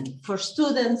access for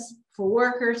students, for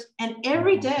workers, and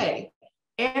every day,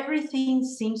 everything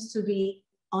seems to be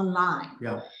online.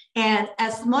 Yeah. And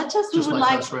as much as we Just would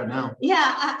like like, us right now.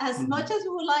 yeah, as much as we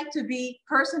would like to be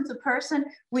person to person,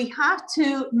 we have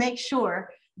to make sure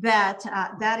that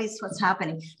that is what's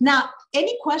happening. Now,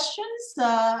 any questions,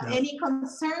 any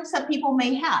concerns that people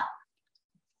may have?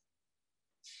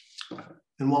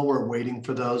 And while we're waiting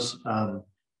for those,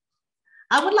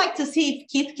 I would like to see if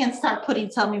Keith can start putting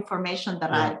some information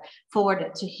that I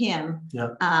forwarded to him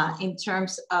in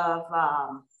terms of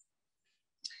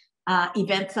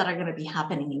events that are going to be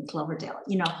happening in Cloverdale.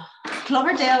 You know,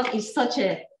 Cloverdale is such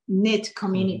a knit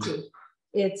community.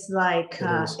 It's like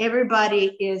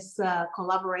everybody is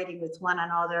collaborating with one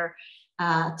another.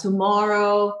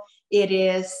 Tomorrow it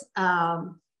is,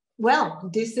 well,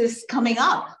 this is coming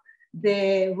up.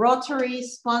 The Rotary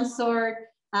sponsored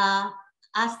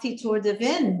Asti Tour de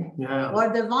Vin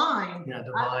or Divine. Yeah,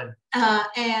 Divine.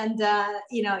 And,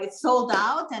 you know, it's sold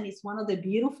out and it's one of the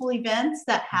beautiful events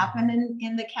that happen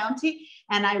in the county.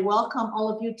 And I welcome all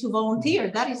of you to volunteer.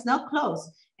 That is not closed.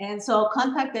 And so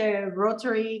contact the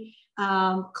Rotary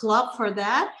Club for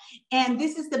that. And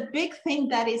this is the big thing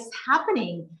that is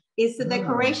happening is the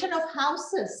decoration of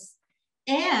houses.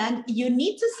 And you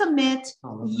need to submit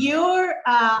your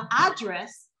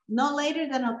address no later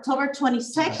than October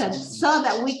 22nd, so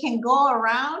that we can go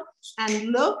around and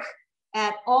look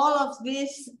at all of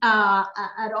these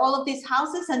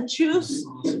houses and choose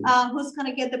who's going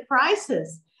to get the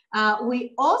prizes.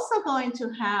 We also going to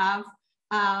have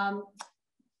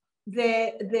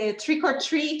the trick or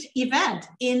treat event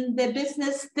in the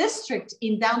business district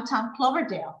in downtown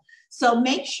Cloverdale. So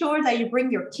make sure that you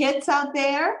bring your kids out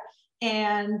there,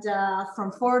 and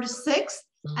from 4 to 6.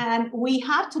 And we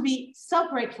have to be so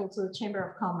grateful to the Chamber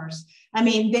of Commerce. I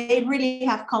mean, they really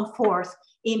have come forth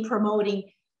in promoting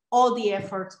all the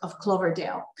efforts of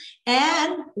Cloverdale.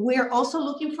 And we're also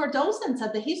looking for docents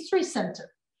at the History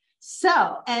Center.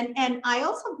 So, and I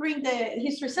also bring the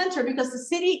History Center because the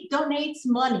city donates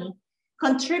money,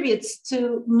 contributes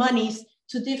to monies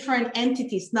to different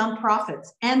entities,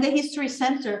 nonprofits. And the History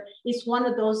Center is one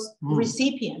of those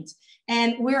recipients.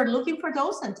 And we're looking for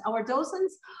docents. Our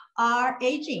docents are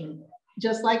aging,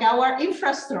 just like our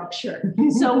infrastructure.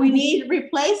 So we need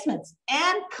replacements.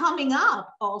 And coming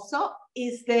up also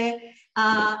is the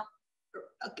Kiwani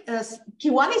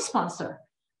sponsor,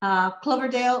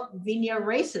 Cloverdale Vineyard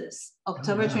Races,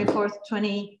 October 24th,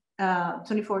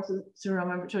 24th to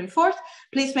November 24th.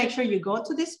 Please make sure you go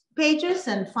to these pages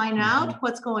and find out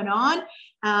what's going on.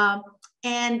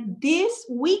 And this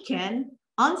weekend,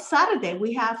 on Saturday,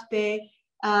 we have the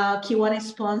Kiwani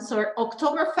sponsor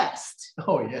Oktoberfest.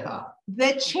 Oh, yeah.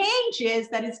 The change is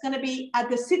that it's going to be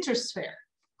at the Citrus Fair.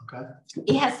 Okay.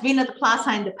 It has been at the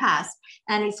Plaza in the past,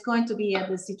 and it's going to be at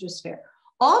the Citrus Fair.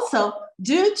 Also,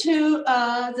 due to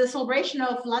the celebration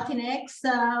of Latinx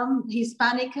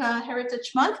Hispanic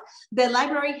Heritage Month, the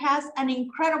library has an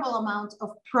incredible amount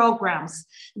of programs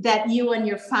that you and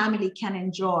your family can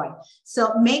enjoy.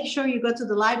 So make sure you go to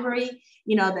the library.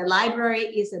 You know, the library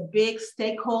is a big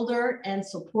stakeholder and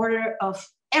supporter of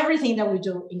everything that we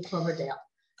do in Cloverdale.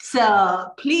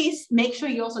 So please make sure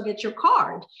you also get your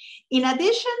card. In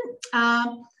addition,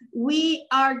 we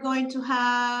are going to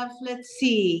have, let's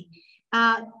see,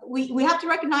 we have to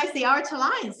recognize the Arts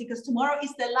Alliance because tomorrow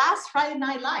is the last Friday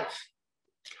Night Live.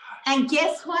 And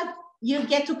guess what? You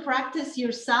get to practice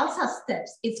your salsa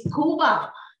steps. It's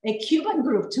Cuba, a Cuban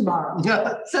group tomorrow.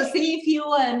 So see if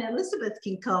you and Elizabeth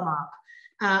can come up.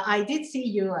 I did see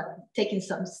you taking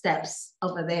some steps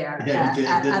over there at the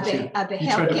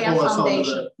Healthcare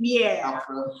Foundation.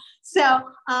 So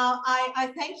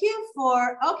I thank you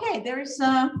for, okay, there's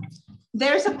a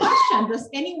question. Does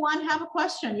anyone have a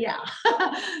question? Yeah.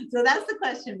 So that's the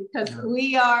question, because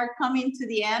we are coming to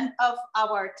the end of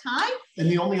our time. And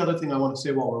the only other thing I want to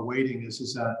say while we're waiting is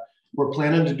that we're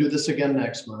planning to do this again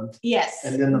next month. Yes.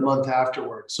 And then the month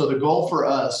afterwards. So the goal for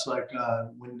us, like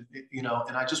when, you know,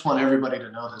 and I just want everybody to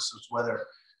know this, is whether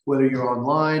you're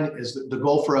online, is the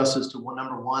goal for us is to,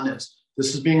 number one is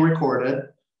this is being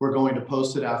recorded. We're going to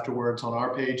post it afterwards on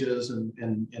our pages,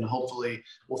 and hopefully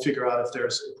we'll figure out if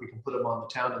we can put them on the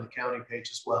town and the county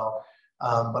page as well.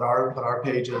 But our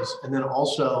pages, and then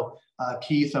also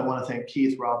Keith, I want to thank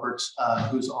Keith Roberts,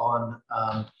 who's on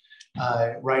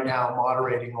right now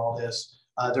moderating all this.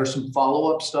 There's some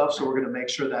follow-up stuff, so we're going to make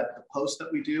sure that the post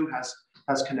that we do has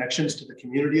connections to the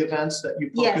community events that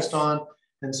you focused on,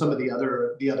 and some of the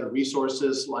other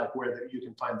resources, like where you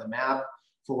can find the map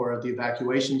for the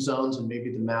evacuation zones, and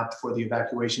maybe the map for the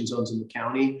evacuation zones in the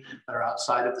county that are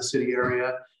outside of the city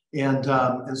area. And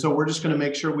so we're just going to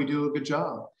make sure we do a good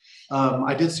job.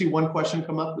 I did see one question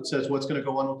come up that says, what's going to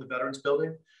go on with the Veterans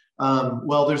Building?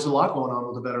 Well, there's a lot going on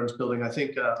with the Veterans Building. I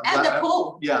think. And the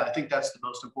pool. Yeah, I think that's the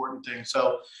most important thing.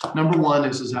 So number one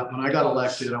is that when I got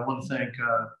elected, I want to thank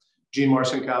Gene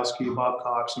Marcinkowski, Bob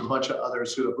Cox, and a bunch of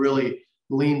others who have really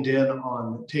leaned in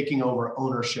on taking over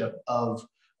ownership of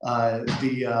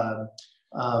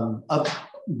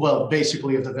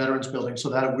basically of the Veterans Building, so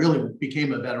that it really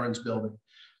became a Veterans Building.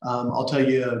 I'll tell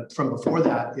you from before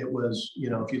that, it was,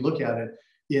 if you look at it,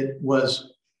 it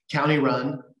was county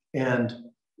run and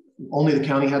only the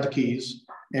county had the keys,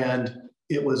 and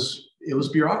it was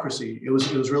bureaucracy. It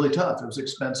was really tough. It was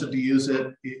expensive to use it.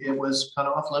 It was kind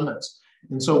of off limits.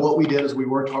 And so what we did is we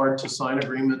worked hard to sign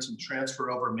agreements and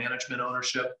transfer over management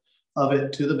ownership of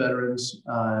it to the veterans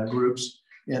groups,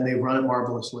 and they've run it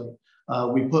marvelously.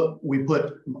 We put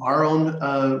our own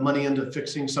money into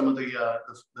fixing some of the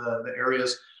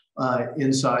areas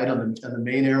inside on the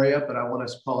main area, but I want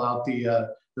to call out the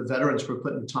veterans for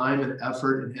putting time and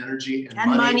effort and energy and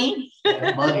money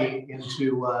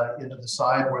into the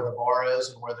side where the bar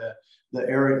is and where the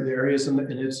areas, and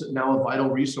it's now a vital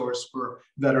resource for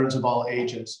veterans of all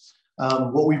ages.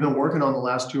 What we've been working on the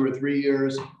last 2 or 3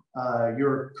 years,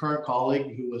 your current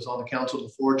colleague who was on the council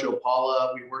before, Joe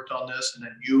Paula, we worked on this, and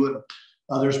then you and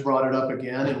others brought it up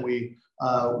again, and we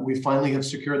finally have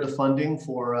secured the funding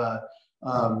for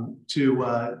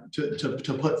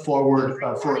to put forward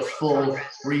for a full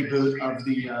reboot of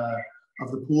the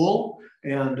pool.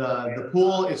 And the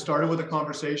pool, it started with a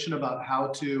conversation about how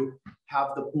to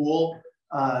have the pool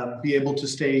be able to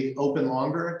stay open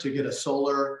longer, to get a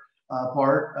solar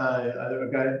part. A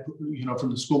guy,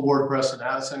 from the school board, Preston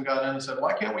Addison, got in and said,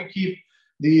 why can't we keep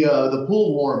the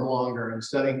pool warm longer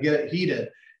instead and get it heated?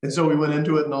 And so we went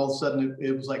into it, and all of a sudden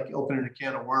it was like opening a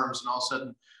can of worms. And all of a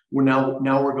sudden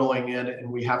we're going in,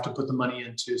 and we have to put the money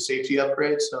into safety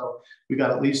upgrades. So we got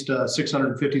at least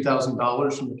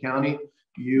 $650,000 from the county.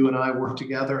 You and I worked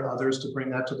together, others, to bring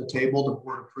that to the table. The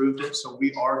board approved it. So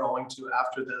we are going to,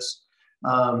 after this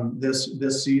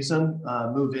season,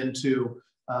 move into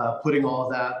putting all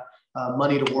of that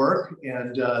money to work.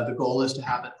 And the goal is to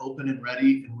have it open and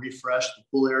ready and refresh the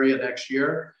pool area next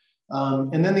year.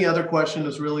 And then the other question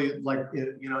is really like,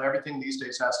 everything these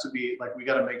days has to be like, we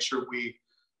got to make sure we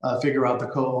figure out the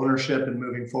co-ownership and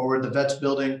moving forward. The Vets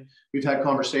Building, we've had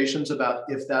conversations about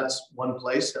if that's one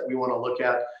place that we want to look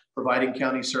at providing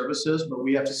county services, but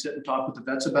we have to sit and talk with the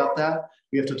vets about that.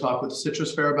 We have to talk with the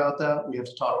Citrus Fair about that. We have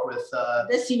to talk with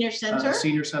the senior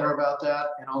center about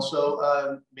that, and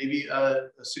also maybe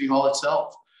City Hall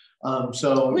itself.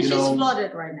 Which is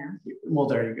flooded right now. Well,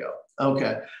 there you go.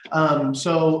 Okay.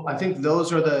 So I think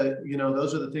those are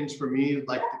the things for me.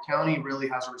 Like, the county really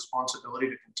has a responsibility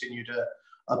to continue to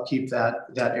upkeep that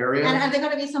area. And are there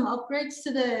going to be some upgrades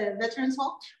to the Veterans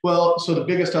Hall? Well, so the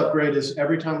biggest upgrade is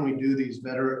every time we do these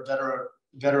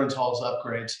Veterans Halls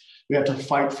upgrades, we have to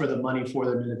fight for the money for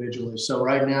them individually. So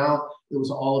right now it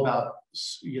was all about,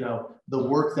 the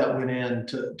work that went in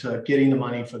to getting the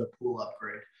money for the pool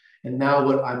upgrade. And now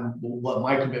what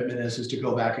my commitment is to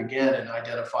go back again and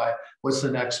identify what's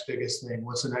the next biggest thing,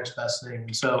 what's the next best thing.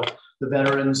 And so the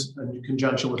veterans, in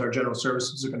conjunction with our general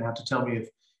services, are going to have to tell me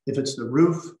if it's the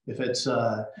roof, if it's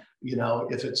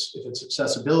if it's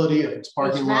accessibility, if it's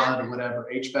parking lot or whatever,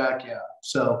 HVAC, yeah.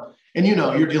 So, and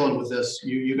you're dealing with this.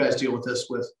 You guys deal with this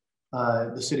with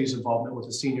the city's involvement with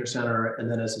the senior center, and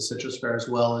then as the Citrus Fair, as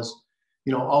well as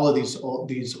all of these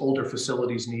older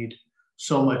facilities need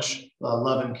so much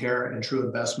love and care and true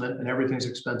investment, and everything's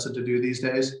expensive to do these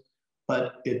days,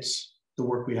 but it's the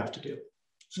work we have to do.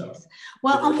 So, yes.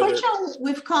 Well, unfortunately,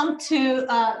 we've come to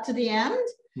the end.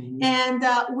 Mm-hmm. And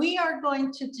we are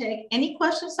going to take any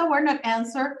questions that were not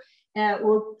answered,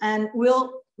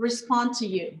 we'll respond to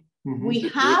you. Mm-hmm. We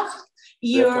have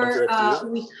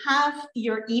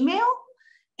your email,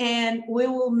 and we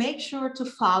will make sure to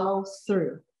follow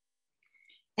through.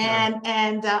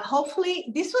 And hopefully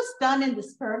this was done in the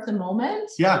spur of the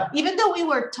moment. Yeah. Even though we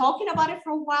were talking about it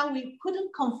for a while, we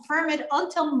couldn't confirm it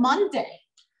until Monday.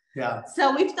 Yeah.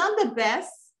 So we've done the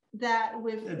best that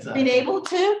we've been able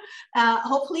to.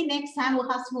 Hopefully next time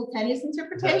we'll have simultaneous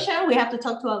interpretation. Yeah. We have to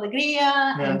talk to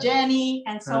Alegria and Jenny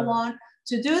and so on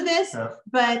to do this. Yeah.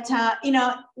 But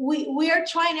we are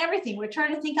trying everything. We're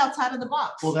trying to think outside of the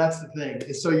box. Well, that's the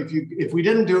thing. So if we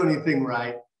didn't do anything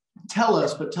right, tell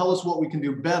us what we can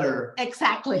do better.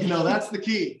 Exactly. That's the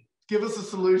key. Give us a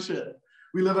solution.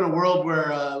 we live in a world where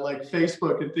like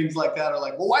Facebook and things like that are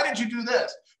like, well, why did you do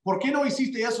this? ¿Por qué no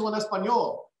hiciste eso en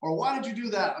español? Or why did you do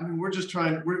that? I mean, we're just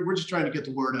trying to get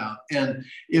the word out. And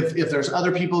if there's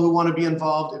other people who want to be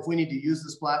involved, if we need to use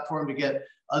this platform to get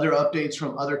other updates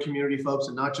from other community folks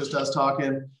and not just us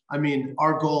talking, I mean,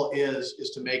 our goal is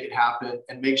to make it happen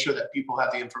and make sure that people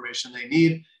have the information they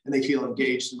need and they feel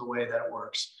engaged in the way that it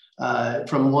works.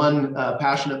 From one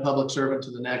passionate public servant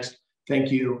to the next, thank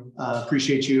you.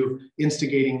 Appreciate you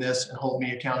instigating this and hold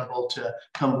me accountable to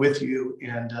come with you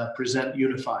and present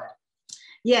unified.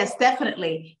 Yes,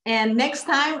 definitely. And next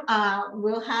time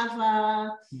we'll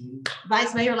have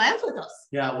Vice Mayor Lance with us.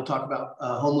 Yeah, we'll talk about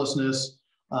homelessness,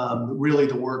 really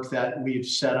the work that we've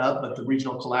set up, but the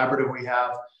regional collaborative we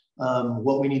have,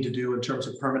 what we need to do in terms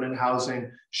of permanent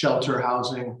housing, shelter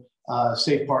housing,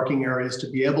 safe parking areas to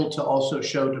be able to also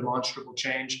show demonstrable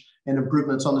change and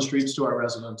improvements on the streets to our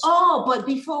residents. Oh, but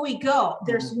before we go,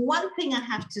 there's one thing I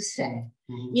have to say.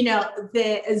 You know,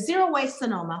 the Zero Waste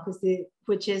Sonoma,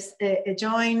 which is a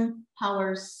joint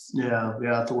powers.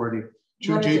 Authority.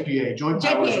 JPA, Joint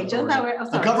Powers Authority.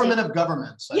 The government of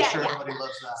governments. I'm sure everybody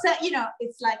loves that. So, you know,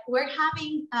 it's like we're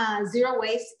having zero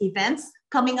waste events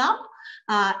coming up.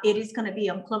 It is going to be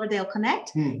on Cloverdale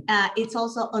Connect. It's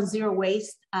also on Zero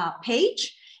Waste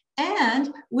page.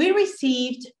 And we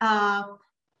received a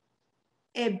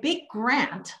big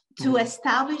grant to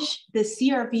establish the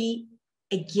CRV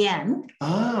again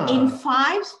in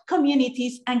 5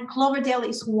 communities, and Cloverdale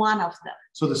is one of them.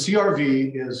 So the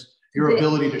CRV is your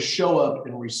ability to show up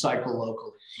and recycle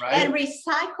locally, right? And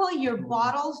recycle your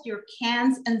bottles, your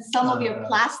cans, and some of your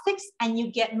plastics, and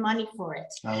you get money for it.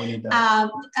 We need that.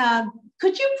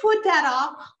 Could you put that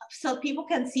up so people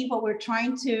can see what we're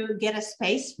trying to get a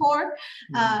space for?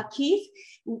 Keith,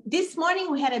 this morning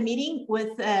we had a meeting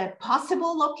with a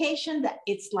possible location that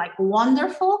it's like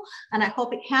wonderful, and I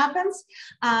hope it happens.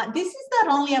 This is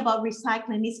not only about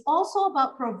recycling, it's also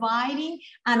about providing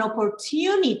an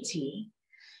opportunity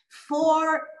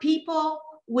for people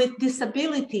with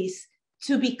disabilities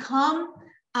to become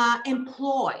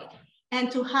employed and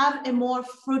to have a more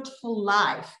fruitful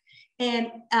life.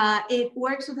 And it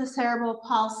works with the cerebral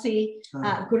palsy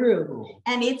group.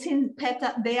 And it's in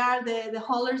PETA. They are the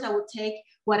haulers that will take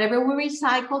whatever we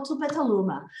recycle to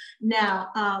Petaluma. Now,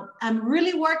 I'm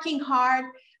really working hard.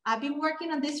 I've been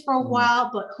working on this for a while,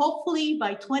 but hopefully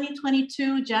by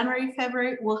 2022, January,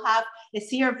 February, we'll have a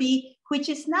CRV, which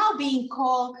is now being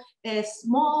called a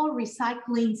small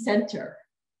recycling center.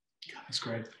 That's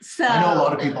great. So, I know a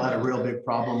lot of people had a real big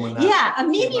problem with that. Yeah, a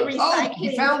mini recycling. Oh,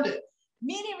 he found it.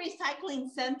 Mini recycling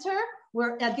center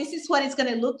where this is what it's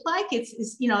going to look like.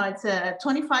 It's you know, it's a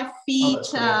 25 feet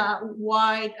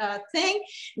wide thing.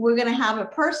 We're going to have a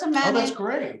person managed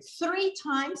 3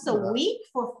 times a week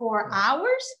for 4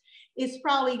 hours. It's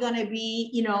probably going to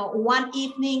be, you know, 1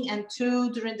 evening and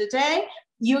 2 during the day.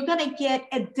 You're going to get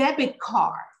a debit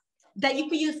card that you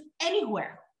can use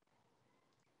anywhere.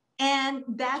 And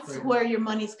that's where your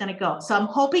money is going to go. So I'm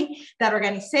hoping that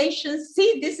organizations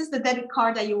see this is the debit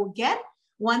card that you will get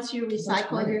once you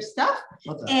recycle your stuff.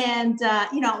 And,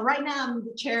 you know, right now I'm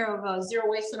the chair of Zero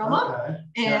Waste Sonoma.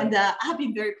 And I've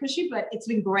been very pushy, but it's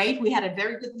been great. We had a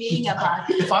very good meeting about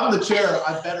If I'm the chair,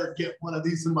 I better get one of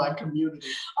these in my community.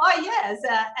 Oh, yes.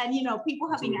 And, you know, people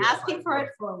have been asking for it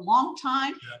for a long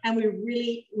time. And we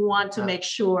really want to make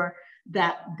sure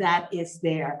that that is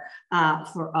there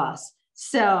for us.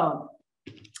 So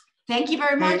thank you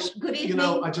very much. Good evening. You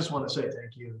know, I just want to say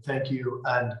thank you. Thank you.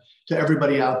 And to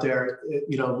everybody out there,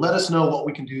 you know, let us know what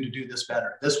we can do to do this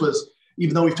better. This was,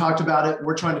 even though we've talked about it,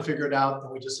 we're trying to figure it out.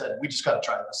 And we just said, we just got to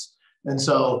try this. And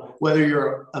so whether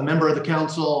you're a member of the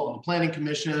council, on the planning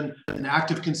commission, an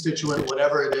active constituent,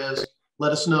 whatever it is,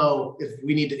 let us know if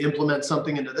we need to implement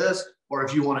something into this, or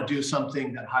if you want to do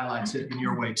something that highlights it in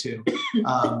your way too.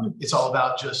 It's all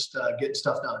about just getting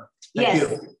stuff done. Thank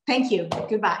you. Thank you.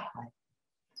 Goodbye.